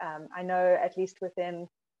considerations. I know at least within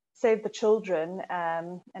Save the Children,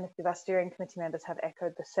 and if the of our steering committee members have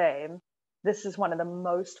echoed the same, this is one of the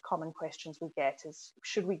most common questions we get is,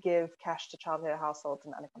 should we give cash to child-headed households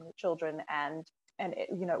and unaccompanied children? And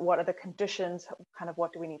you know, what are the conditions? Kind of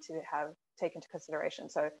what do we need to have take into consideration?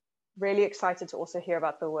 So really excited to also hear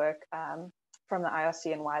about the work from the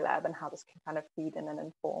IRC and YLab and how this can kind of feed in and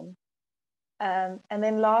inform. And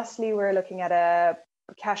then lastly, we're looking at a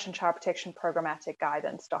cash and child protection programmatic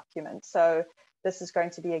guidance document. So this is going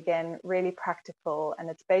to be, again, really practical. And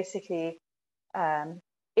it's basically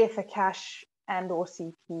if a cash and or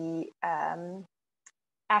CP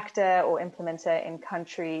actor or implementer in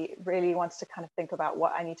country really wants to kind of think about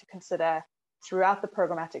what I need to consider throughout the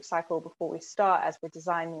programmatic cycle before we start, as we're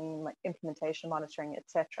designing, implementation, monitoring,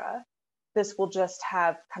 etc. This will just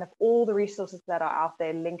have kind of all the resources that are out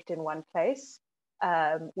there linked in one place,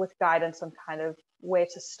 with guidance on kind of where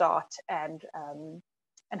to start and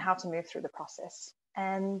how to move through the process.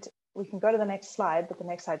 And we can go to the next slide, but the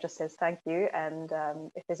next slide just says thank you. And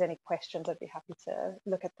if there's any questions, I'd be happy to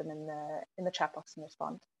look at them in the chat box and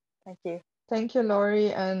respond. Thank you. Thank you,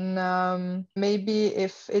 Laurie. And maybe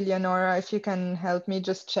if Eleonora, if you can help me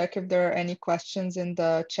just check if there are any questions in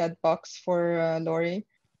the chat box for Laurie.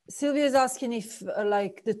 Sylvia is asking if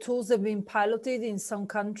like the tools have been piloted in some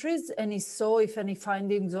countries, and if so, if any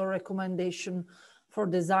findings or recommendation for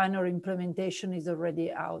design or implementation is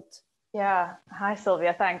already out. Yeah, hi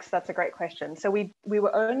Sylvia, thanks. That's a great question. So we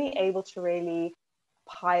were only able to really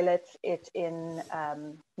pilot it in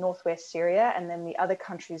Northwest Syria, and then the other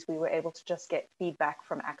countries we were able to just get feedback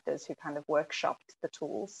from actors who kind of workshopped the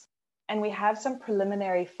tools. And we have some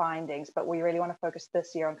preliminary findings, but we really want to focus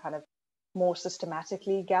this year on kind of more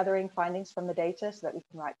systematically gathering findings from the data so that we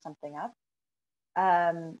can write something up.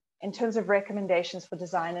 In terms of recommendations for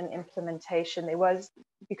design and implementation, there was,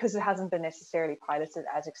 because it hasn't been necessarily piloted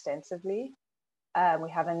as extensively, we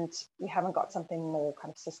haven't got something more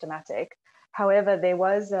kind of systematic. However, there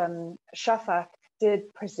was, Shafak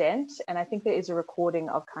did present, and I think there is a recording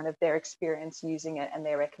of kind of their experience using it and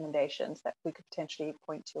their recommendations that we could potentially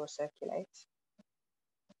point to or circulate.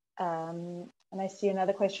 And I see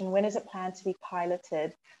another question, when is it planned to be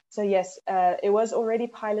piloted? So yes, it was already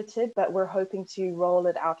piloted, but we're hoping to roll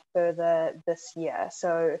it out further this year.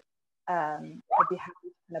 So I'd be happy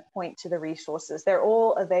to kind of point to the resources. They're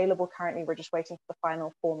all available currently. We're just waiting for the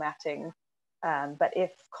final formatting. But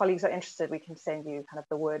if colleagues are interested, we can send you kind of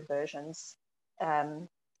the Word versions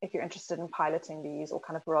if you're interested in piloting these or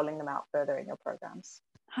kind of rolling them out further in your programs.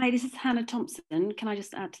 Hi, this is Hannah Thompson. Can I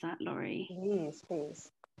just add to that, Laurie? Please, please.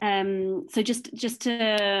 So just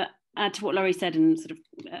to add to what Laurie said and sort of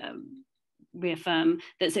reaffirm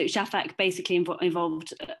that, so Shafak basically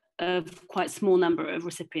involved a quite small number of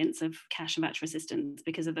recipients of cash and voucher assistance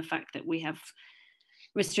because of the fact that we have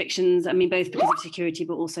restrictions, I mean, both because of security,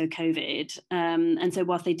 but also COVID. And so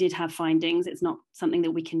whilst they did have findings, it's not something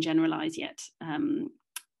that we can generalize yet. And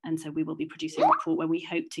so we will be producing a report where we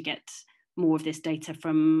hope to get more of this data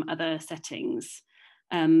from other settings.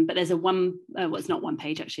 But there's well, it's not one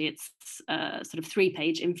page actually, it's a sort of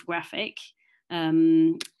 3-page infographic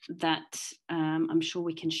that I'm sure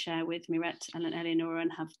we can share with Miret and Eleonora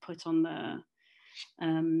and have put on the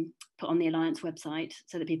Alliance website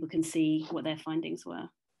so that people can see what their findings were.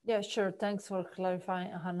 Yeah, sure. Thanks for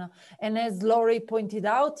clarifying, Hannah. And as Laurie pointed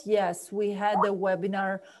out, yes, we had a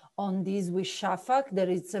webinar on this with Shafak that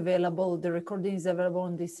is available. The recording is available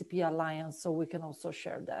on the CP Alliance, so we can also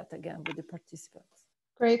share that again with the participants.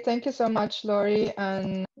 Great, thank you so much, Laurie.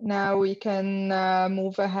 And now we can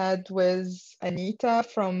move ahead with Anita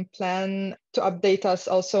from Plan to update us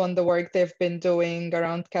also on the work they've been doing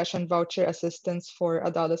around cash and voucher assistance for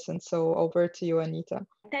adolescents. So over to you, Anita.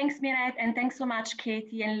 Thanks, Miret, and thanks so much,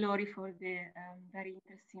 Katie and Laurie, for the very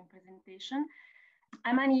interesting presentation.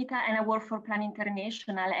 I'm Anita and I work for Plan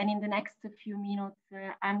International, and in the next few minutes,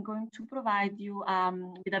 I'm going to provide you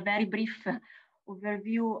with a very brief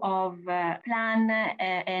overview of Plan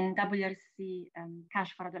and WRC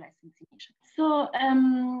Cash for Adolescents initiative. So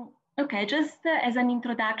Okay, just as an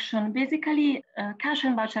introduction, basically cash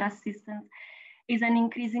and voucher assistance is an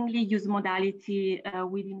increasingly used modality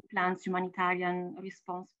within PLAN's humanitarian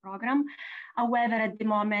response program. However, at the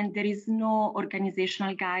moment, there is no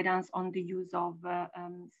organizational guidance on the use of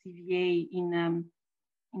CVA in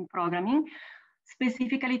programming,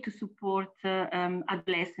 specifically to support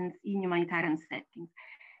adolescents in humanitarian settings.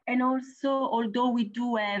 And also, although we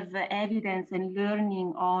do have evidence and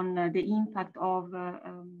learning on the impact of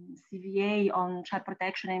CVA on child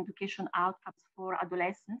protection and education outcomes for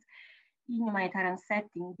adolescents in humanitarian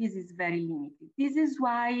setting, this is very limited. This is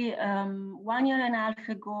why 1.5 years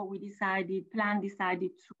ago, PLAN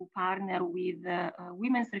decided to partner with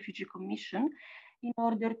Women's Refugee Commission in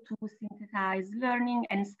order to synthesize learning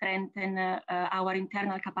and strengthen our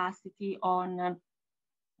internal capacity on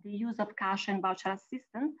the use of cash and voucher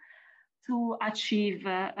assistance to achieve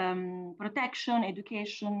protection,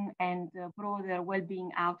 education, and broader well-being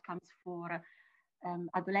outcomes for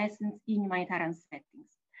adolescents in humanitarian settings.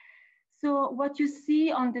 So what you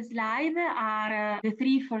see on the slide are the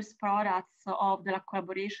three first products of the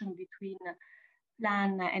collaboration between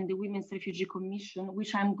PLAN and the Women's Refugee Commission,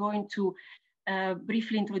 which I'm going to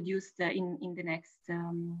briefly introduce in the next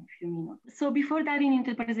few minutes. So before diving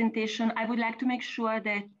into the presentation, I would like to make sure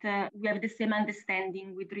that we have the same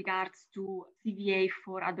understanding with regards to CVA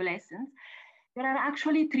for adolescents. There are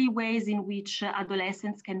actually three ways in which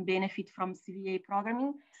adolescents can benefit from CVA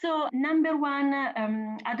programming. So number one,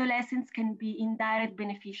 adolescents can be indirect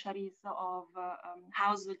beneficiaries of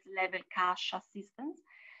household level cash assistance,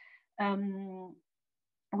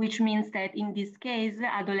 which means that in this case,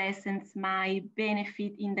 adolescents might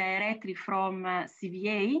benefit indirectly from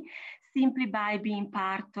CVA simply by being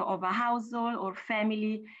part of a household or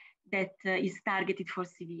family that is targeted for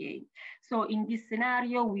CVA. So in this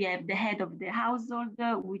scenario, we have the head of the household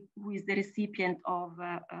who is the recipient of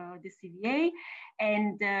the CVA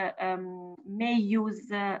and may use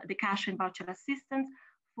the cash and voucher assistance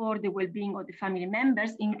for the well-being of the family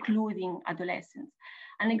members, including adolescents.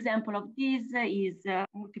 An example of this is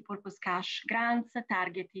multipurpose cash grants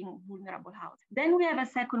targeting vulnerable households. Then we have a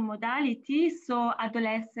second modality. So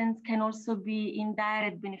adolescents can also be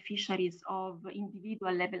indirect beneficiaries of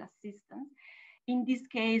individual level assistance. In this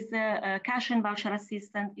case, cash and voucher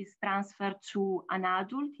assistance is transferred to an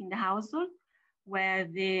adult in the household where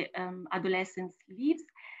the adolescent lives.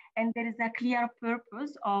 And there is a clear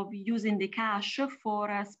purpose of using the cash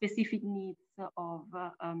for specific needs of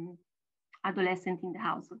adolescent in the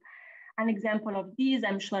household. An example of this,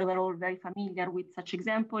 I'm sure we're all very familiar with such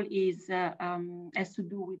example, has to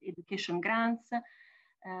do with education grants,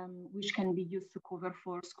 which can be used to cover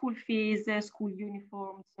for school fees, school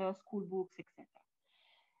uniforms, school books, etc.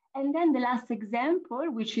 And then the last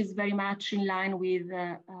example, which is very much in line with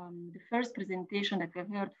the first presentation that we've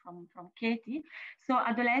heard from Katie. So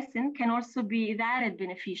adolescents can also be direct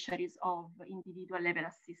beneficiaries of individual level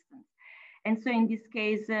assistance. And so in this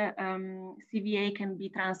case, CVA can be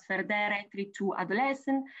transferred directly to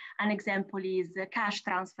adolescents. An example is cash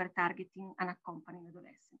transfer targeting unaccompanied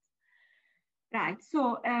adolescents. Right,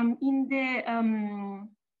 so in the,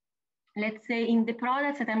 let's say in the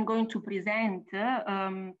products that I'm going to present,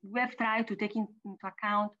 we have tried to take into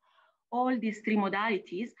account all these three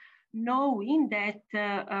modalities, knowing that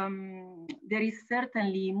there is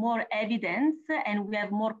certainly more evidence and we have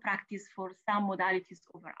more practice for some modalities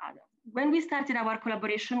over others. When we started our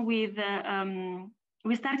collaboration with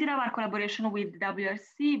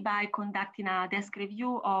WRC by conducting a desk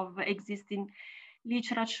review of existing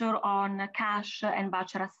literature on cash and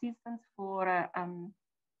voucher assistance for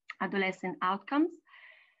adolescent outcomes.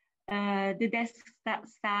 The desk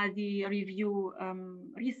study review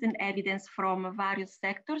recent evidence from various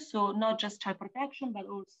sectors, so not just child protection, but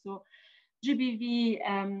also GBV,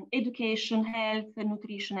 education, health,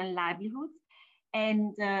 nutrition, and livelihoods.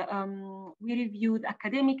 And we reviewed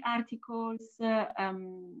academic articles,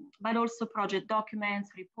 but also project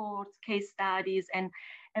documents, reports, case studies, and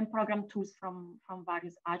program tools from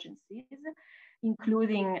various agencies,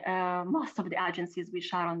 including most of the agencies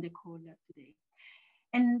which are on the call today.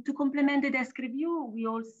 And to complement the desk review, we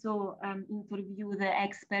also interviewed the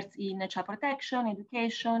experts in child protection,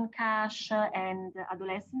 education, cash, and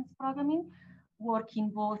adolescents programming, working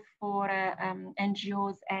both for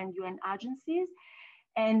NGOs and UN agencies.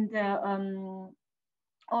 And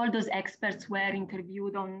all those experts were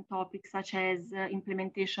interviewed on topics such as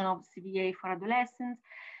implementation of CVA for adolescents,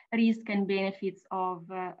 risk and benefits of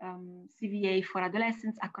CVA for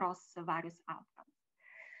adolescents across various outcomes.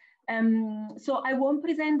 So I won't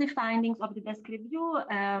present the findings of the desk review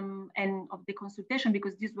and of the consultation,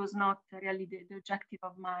 because this was not really the objective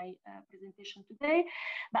of my presentation today,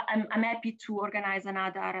 but I'm happy to organize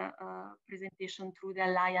another presentation through the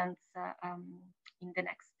Alliance in the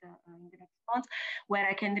next month, where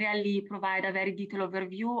I can really provide a very detailed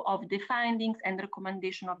overview of the findings and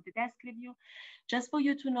recommendation of the desk review. Just for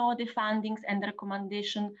you to know, the findings and the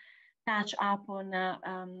recommendation touch upon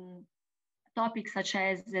topics such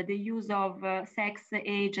as the use of sex,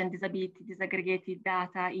 age, and disability disaggregated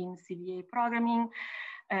data in CVA programming,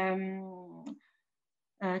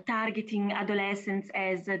 targeting adolescents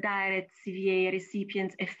as direct CVA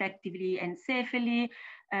recipients effectively and safely.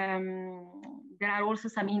 There are also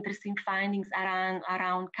some interesting findings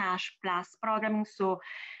around cash plus programming. So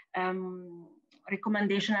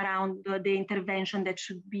recommendation around the intervention that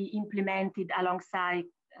should be implemented alongside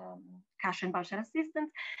cash and voucher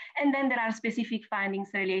assistance. And then there are specific findings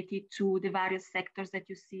related to the various sectors that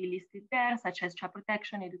you see listed there, such as child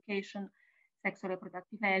protection, education, sexual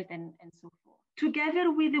reproductive health, and so forth.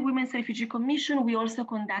 Together with the Women's Refugee Commission, we also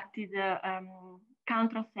conducted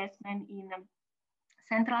counter-assessment in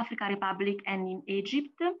Central African Republic and in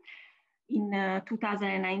Egypt in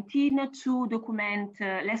 2019 to document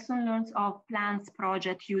lessons learned of plans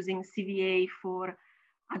project using CVA for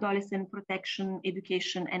adolescent protection,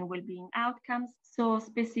 education, and well-being outcomes. So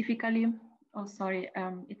specifically, oh, sorry,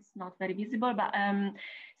 it's not very visible, but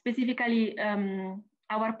specifically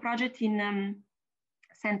our project in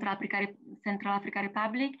Central African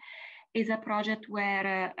Republic is a project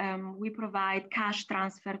where we provide cash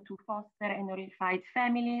transfer to foster and notified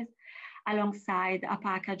families alongside a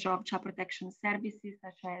package of child protection services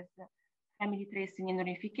such as family tracing and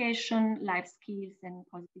notification, life skills, and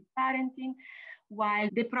positive parenting. While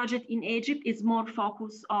the project in Egypt is more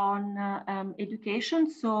focused on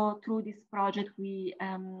education. So through this project, we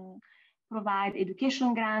provide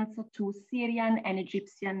education grants to Syrian and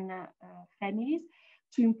Egyptian families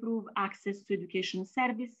to improve access to education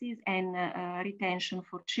services and retention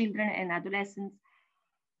for children and adolescents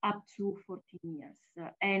up to 14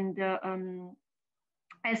 years. And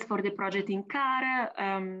as for the project in CAR,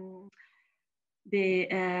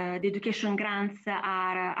 the education grants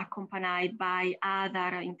are accompanied by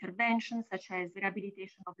other interventions such as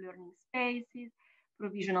rehabilitation of learning spaces,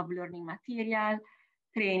 provision of learning material,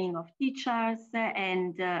 training of teachers,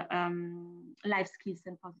 and life skills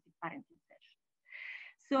and positive parenting sessions.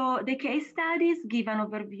 So the case studies give an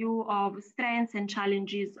overview of strengths and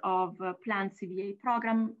challenges of planned CVA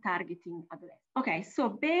program targeting adolescents. Okay, so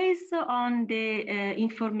based on the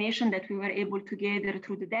information that we were able to gather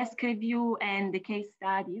through the desk review and the case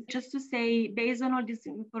studies, just to say, based on all this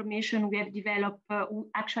information, we have developed,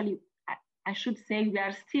 actually, I should say we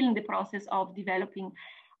are still in the process of developing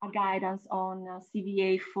a guidance on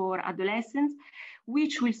CVA for adolescents,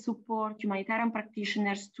 which will support humanitarian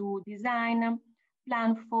practitioners to design,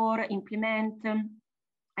 plan for, implement,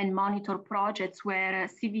 and monitor projects where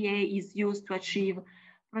CVA is used to achieve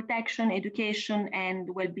protection, education, and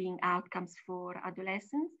well-being outcomes for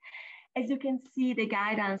adolescents. As you can see, the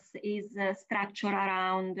guidance is structured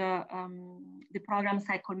around the program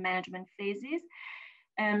cycle management phases.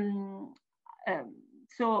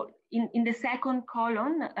 So in the second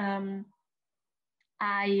column,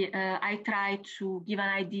 I try to give an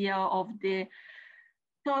idea of the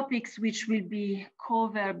topics which will be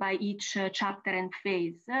covered by each chapter and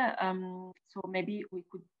phase. So maybe we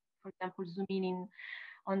could, for example, zoom in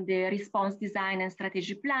on the response design and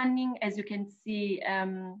strategy planning. As you can see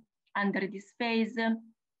under this phase,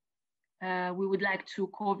 we would like to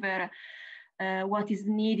cover what is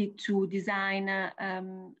needed to design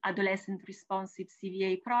adolescent responsive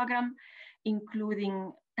CVA program,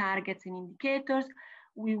 including targets and indicators.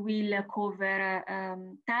 We will cover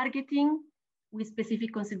targeting with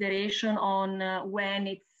specific consideration on when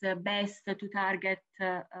it's best to target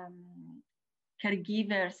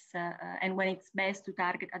caregivers and when it's best to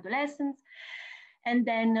target adolescents. And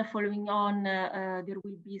then following on, there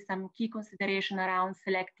will be some key consideration around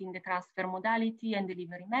selecting the transfer modality and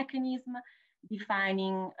delivery mechanism,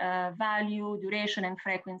 defining value, duration, and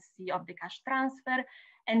frequency of the cash transfer,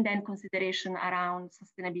 and then consideration around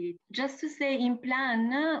sustainability. Just to say, in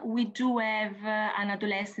plan, we do have an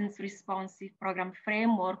adolescents responsive program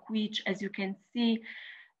framework, which, as you can see,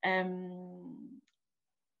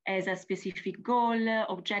 has a specific goal,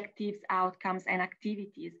 objectives, outcomes, and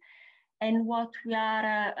activities. And what we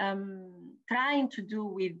are trying to do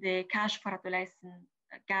with the Cash for Adolescent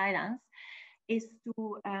guidance is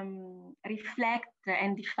to reflect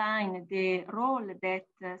and define the role that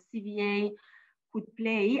CVA could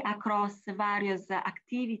play across various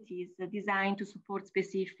activities designed to support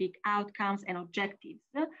specific outcomes and objectives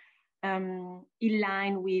in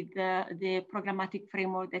line with the programmatic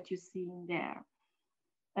framework that you see in there.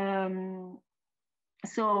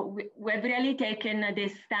 So we've really taken the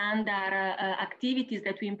standard activities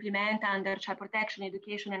that we implement under child protection,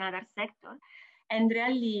 education, and other sectors, and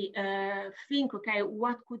really think, okay,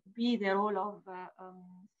 what could be the role of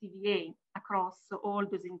CVA across all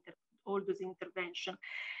those interventions.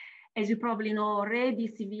 As you probably know already,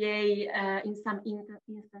 CVA in some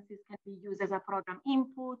instances can be used as a program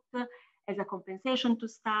input, as a compensation to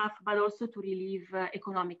staff, but also to relieve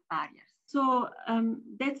economic barriers. So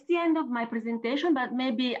that's the end of my presentation, but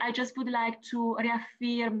maybe I just would like to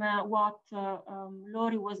reaffirm what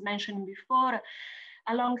Lori was mentioning before.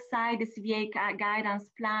 Alongside the CVA guidance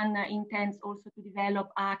plan intends also to develop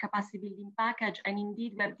a capacity building package, and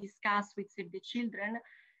indeed we have discussed with Save the Children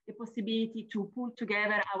the possibility to pull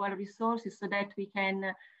together our resources so that we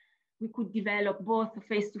could develop both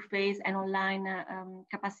face-to-face and online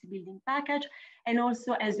capacity building package. And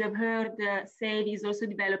also, as you have heard, SAVE is also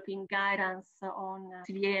developing guidance on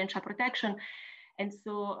CVA and child protection. And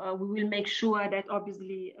so we will make sure that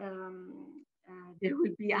obviously there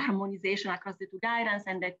will be harmonization across the two guidance,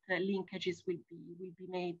 and that linkages will be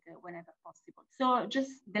made whenever possible. So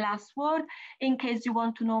just the last word, in case you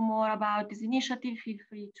want to know more about this initiative, feel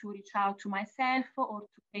free to reach out to myself or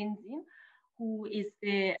to Tenzin, who is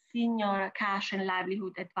the Senior Cash and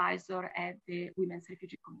Livelihood Advisor at the Women's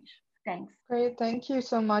Refugee Commission. Thanks. Great, thank you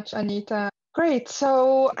so much, Anita. Great,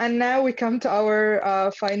 so, and now we come to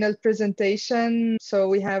our final presentation. So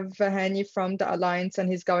we have Hani from the Alliance, and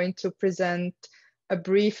he's going to present a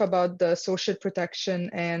brief about the social protection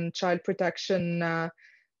and child protection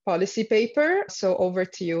policy paper. So over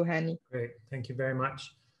to you, Hani. Great, thank you very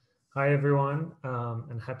much. Hi, everyone,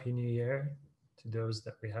 and Happy New Year to those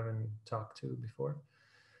that we haven't talked to before.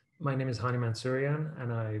 My name is Hani Mansourian,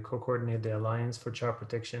 and I co-coordinate the Alliance for Child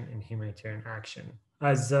Protection in Humanitarian Action.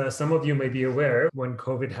 As some of you may be aware, when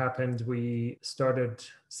COVID happened, we started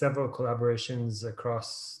several collaborations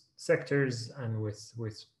across sectors and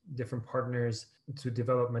with different partners to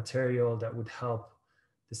develop material that would help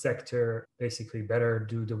the sector basically better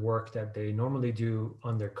do the work that they normally do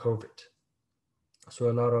under COVID. So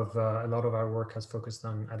a lot of our work has focused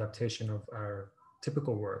on adaptation of our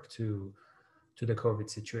typical work to the COVID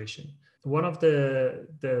situation. One of the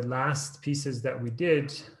last pieces that we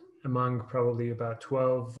did, among probably about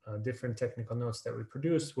 12 different technical notes that we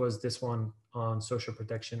produced, was this one on social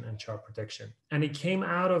protection and child protection. And it came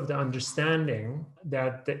out of the understanding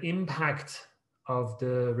that the impact of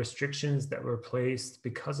the restrictions that were placed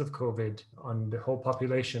because of COVID on the whole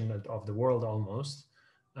population of the world almost,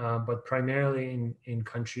 but primarily in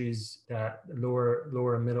countries that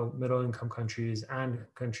lower middle income countries and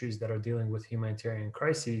countries that are dealing with humanitarian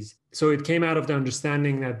crises. So it came out of the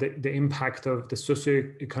understanding that the impact of the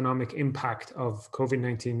socioeconomic impact of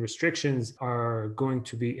COVID-19 restrictions are going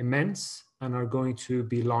to be immense and are going to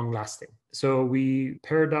be long lasting. So we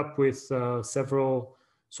paired up with several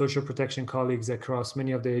social protection colleagues across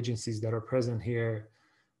many of the agencies that are present here,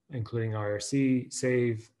 including IRC,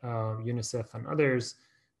 SAVE, UNICEF, and others,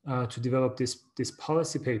 to develop this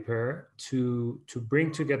policy paper to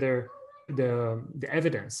bring together the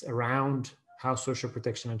evidence around how social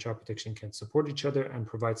protection and child protection can support each other and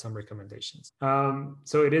provide some recommendations.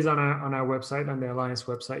 So it is on our website, on the Alliance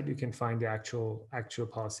website. You can find the actual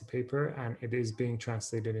policy paper, and it is being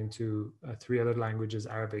translated into 3 other languages: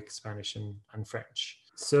 Arabic, Spanish, and French.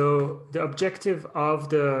 So the objective of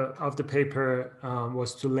the paper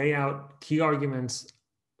was to lay out key arguments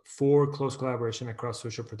for close collaboration across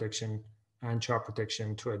social protection and child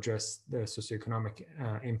protection to address the socioeconomic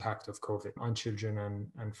impact of COVID on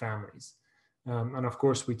children and families. And of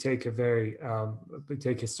course, we take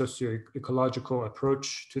a socio-ecological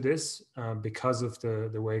approach to this because of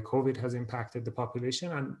the way COVID has impacted the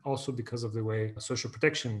population, and also because of the way social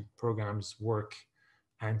protection programs work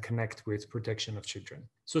and connect with protection of children.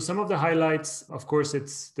 So some of the highlights, of course,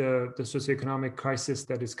 it's the socioeconomic crisis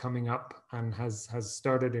that is coming up and has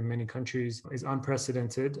started in many countries, is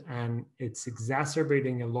unprecedented, and it's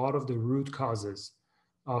exacerbating a lot of the root causes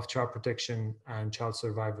of child protection and child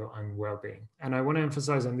survival and well-being. And I want to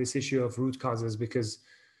emphasize on this issue of root causes because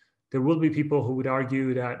there will be people who would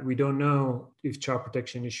argue that we don't know if child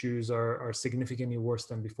protection issues are significantly worse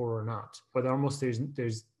than before or not. But almost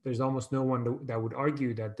there's almost no one that would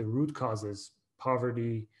argue that the root causes,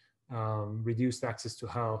 poverty, reduced access to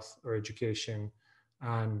health or education,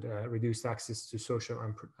 and reduced access to social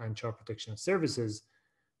and child protection services,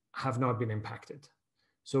 have not been impacted.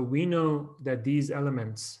 So we know that these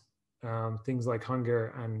elements things like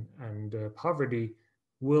hunger and poverty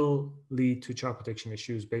will lead to child protection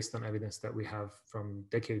issues based on evidence that we have from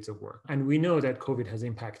decades of work. And we know that COVID has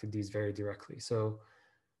impacted these very directly. So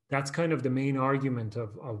that's kind of the main argument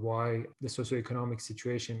of why the socioeconomic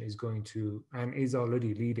situation is going to, and is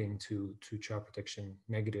already leading to child protection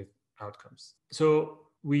negative outcomes. So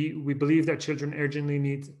we believe that children urgently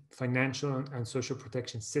need financial and social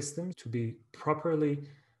protection systems to be properly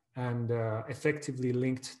and effectively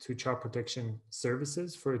linked to child protection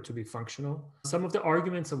services for it to be functional. Some of the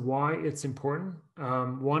arguments of why it's important.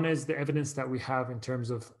 One is the evidence that we have in terms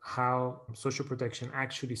of how social protection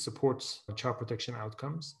actually supports child protection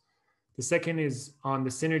outcomes. The second is on the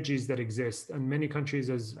synergies that exist. In many countries,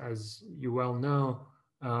 as you well know,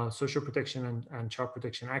 social protection and child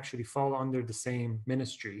protection actually fall under the same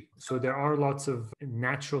ministry. So there are lots of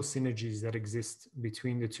natural synergies that exist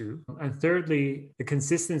between the two. And thirdly, the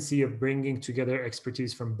consistency of bringing together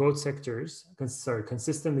expertise from both sectors,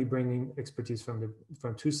 consistently bringing expertise from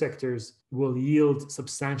two sectors will yield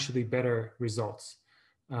substantially better results.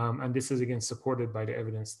 And this is again supported by the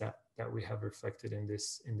evidence that we have reflected in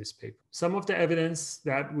this paper. Some of the evidence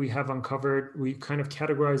that we have uncovered, we kind of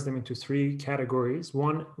categorize them into three categories.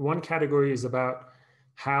 One category is about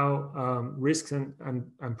how risks and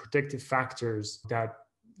protective factors that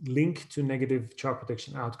link to negative child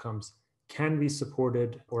protection outcomes can be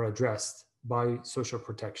supported or addressed by social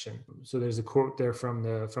protection. So there's a quote there from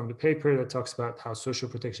the paper that talks about how social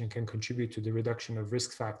protection can contribute to the reduction of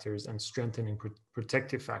risk factors and strengthening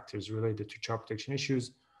protective factors related to child protection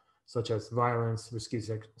issues, such as violence, risky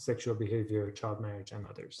sexual behavior, child marriage, and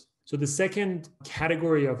others. So the second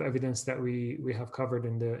category of evidence that we have covered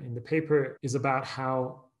in the paper is about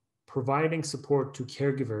how providing support to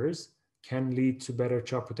caregivers can lead to better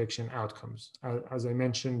child protection outcomes. As I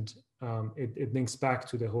mentioned, it links back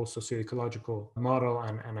to the whole socio-ecological model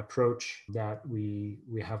and approach that we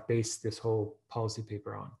have based this whole policy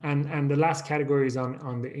paper on. And the last category is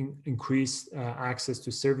on the increased access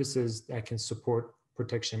to services that can support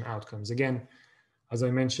protection outcomes. Again, as I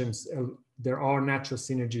mentioned, there are natural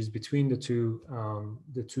synergies between the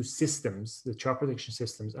two systems, the child protection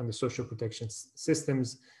systems and the social protection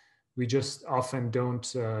systems. We just often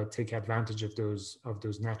don't take advantage of those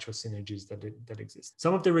natural synergies that exist.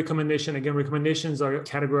 Some of the recommendations are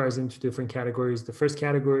categorized into different categories. The first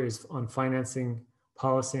category is on financing,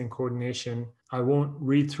 policy, and coordination. I won't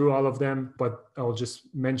read through all of them, but I'll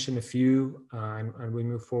just mention a few and we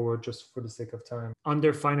move forward just for the sake of time.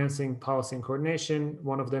 Under financing, policy, and coordination,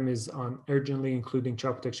 one of them is on urgently including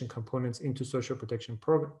child protection components into social protection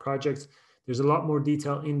projects. There's a lot more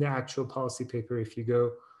detail in the actual policy paper if you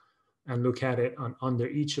go and look at it under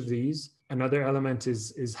each of these. Another element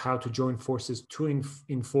is how to join forces to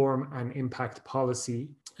inform and impact policy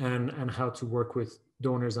and how to work with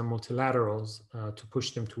donors and multilaterals to push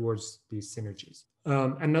them towards these synergies.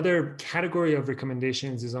 Another category of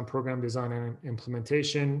recommendations is on program design and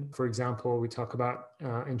implementation. For example, we talk about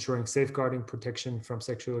ensuring safeguarding protection from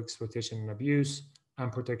sexual exploitation and abuse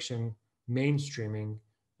and protection mainstreaming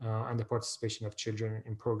and the participation of children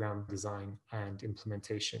in program design and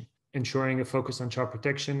implementation. Ensuring a focus on child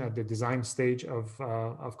protection at the design stage of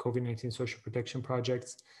COVID-19 social protection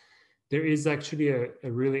projects. There is actually a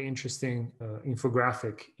really interesting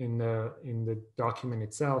infographic in the document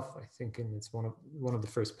itself. I think it's one of the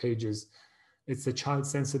first pages. It's a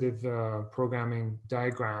child-sensitive programming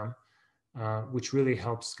diagram, which really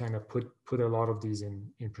helps kind of put a lot of these in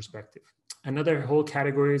perspective. Another whole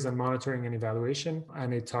category is on monitoring and evaluation,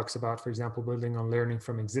 and it talks about, for example, building on learning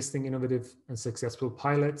from existing innovative and successful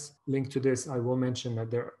pilots. Linked to this, I will mention that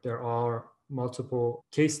there are multiple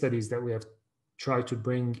case studies that we have tried to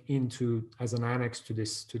bring into as an annex to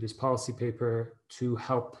this policy paper to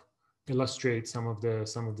help illustrate some of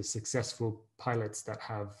the successful pilots that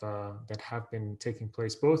have been taking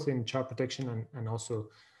place both in child protection and also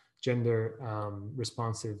gender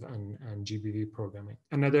responsive and GBV programming.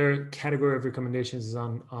 Another category of recommendations is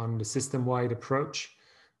on the system-wide approach,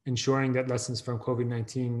 ensuring that lessons from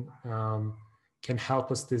COVID-19 can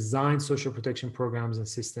help us design social protection programs and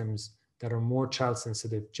systems that are more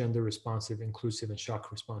child-sensitive, gender responsive, inclusive, and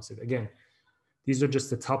shock responsive. Again, these are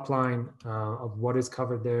just the top line of what is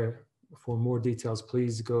covered there. For more details,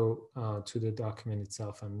 please go to the document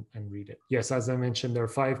itself and read it. Yes, as I mentioned, there are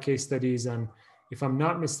 5 case studies, and if I'm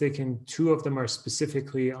not mistaken, 2 of them are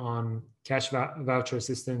specifically on cash voucher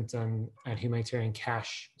assistance and humanitarian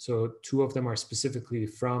cash. So 2 of them are specifically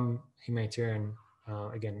from humanitarian,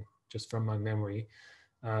 again, just from my memory,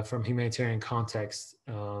 from humanitarian context.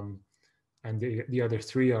 And the other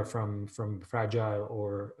 3 are from fragile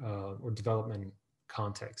or development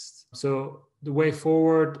context. So the way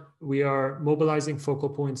forward, we are mobilizing focal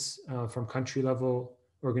points from country level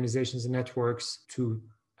organizations and networks to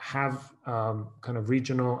have kind of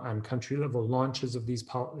regional and country level launches of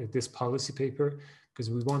this policy paper, because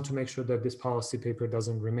we want to make sure that this policy paper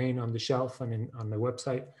doesn't remain on the shelf and on the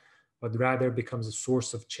website, but rather becomes a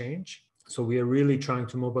source of change. So we are really trying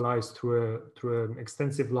to mobilize through an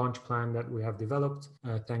extensive launch plan that we have developed,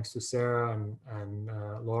 thanks to Sarah and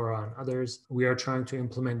Laura and others. We are trying to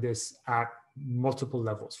implement this at multiple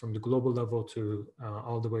levels, from the global level to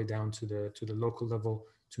all the way down to the local level,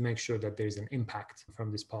 to make sure that there's an impact from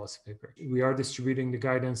this policy paper. We are distributing the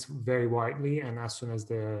guidance very widely, and as soon as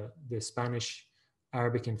the Spanish,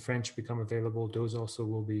 Arabic, and French become available, those also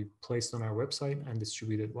will be placed on our website and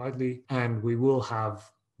distributed widely. And we will have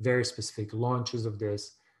very specific launches of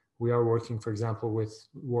this. We are working, for example, with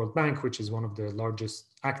World Bank, which is one of the largest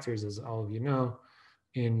actors, as all of you know,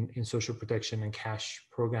 in social protection and cash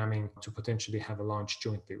programming, to potentially have a launch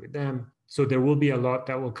jointly with them. So there will be a lot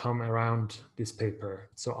that will come around this paper.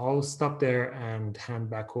 So I'll stop there and hand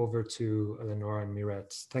back over to Eleonora and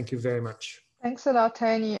Miret. Thank you very much. Thanks a lot,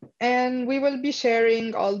 Hani. And we will be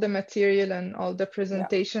sharing all the material and all the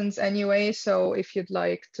presentations anyway. So if you'd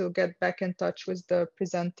like to get back in touch with the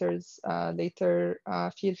presenters later,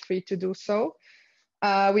 feel free to do so.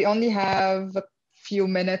 We only have a few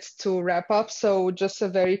minutes to wrap up. So just a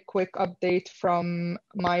very quick update from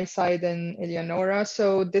my side and Eleonora.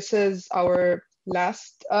 So this is our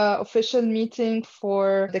last official meeting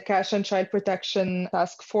for the Cash and Child Protection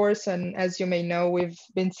Task Force. And as you may know, we've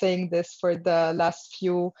been saying this for the last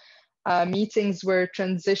few meetings. We're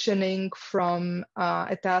transitioning from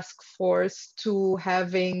a task force to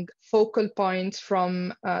having focal points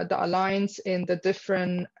from the Alliance in the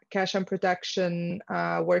different cash and protection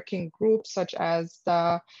working groups, such as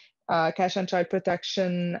the Cash and Child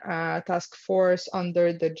Protection Task Force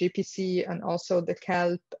under the GPC, and also the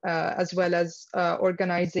CALP, as well as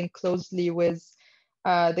organizing closely with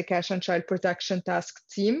the Cash and Child Protection Task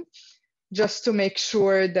Team, just to make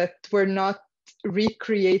sure that we're not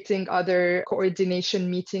recreating other coordination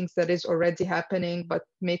meetings that is already happening, but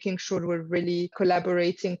making sure we're really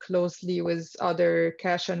collaborating closely with other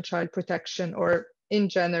cash and child protection, or in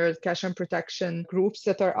general, cash and protection groups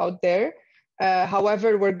that are out there.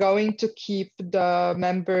 However, we're going to keep the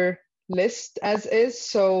member list as is.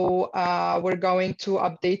 So we're going to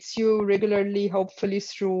update you regularly, hopefully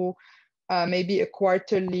through maybe a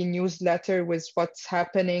quarterly newsletter with what's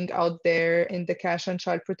happening out there in the cash and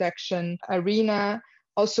child protection arena.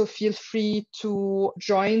 Also, feel free to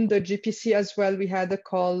join the GPC as well. We had a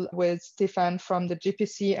call with Stefan from the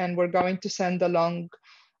GPC, and we're going to send along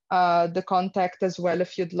the contact as well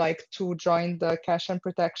if you'd like to join the cash and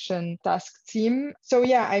protection task team. So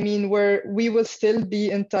yeah, I mean, we will still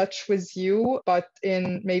be in touch with you, but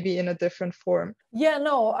maybe in a different form. Yeah,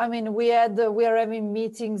 no, I mean, we are having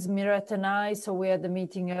meetings, Miret and I. So we had the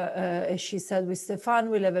meeting, as she said, with Stefan.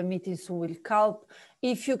 We'll have a meeting soon with CALP.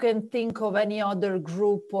 If you can think of any other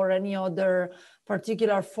group or any other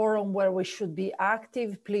particular forum where we should be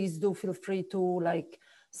active, please do feel free to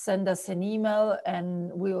send us an email and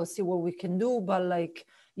we will see what we can do. But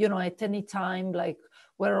at any time,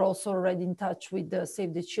 we're also already in touch with the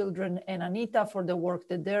Save the Children and Anita for the work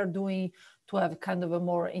that they're doing to have kind of a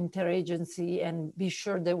more interagency and be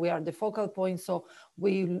sure that we are the focal point. So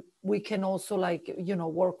we can also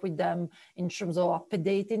work with them in terms of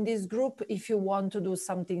updating this group. If you want to do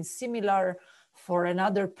something similar for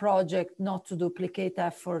another project, not to duplicate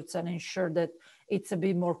efforts and ensure that it's a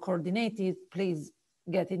bit more coordinated, please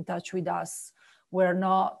get in touch with us. We're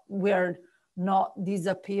not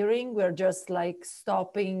disappearing. We're just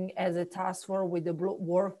stopping as a task force with the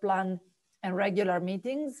work plan and regular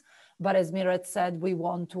meetings. But as Miret said, we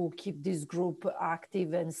want to keep this group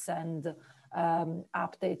active and send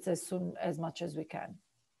updates as much as we can.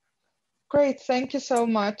 Great, thank you so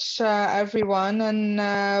much, everyone,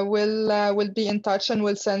 and we'll be in touch, and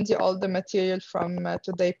we'll send you all the material from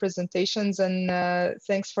today's presentations, and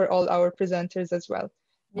thanks for all our presenters as well.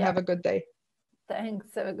 Yeah. Have a good day.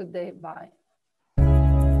 Thanks, have a good day, bye.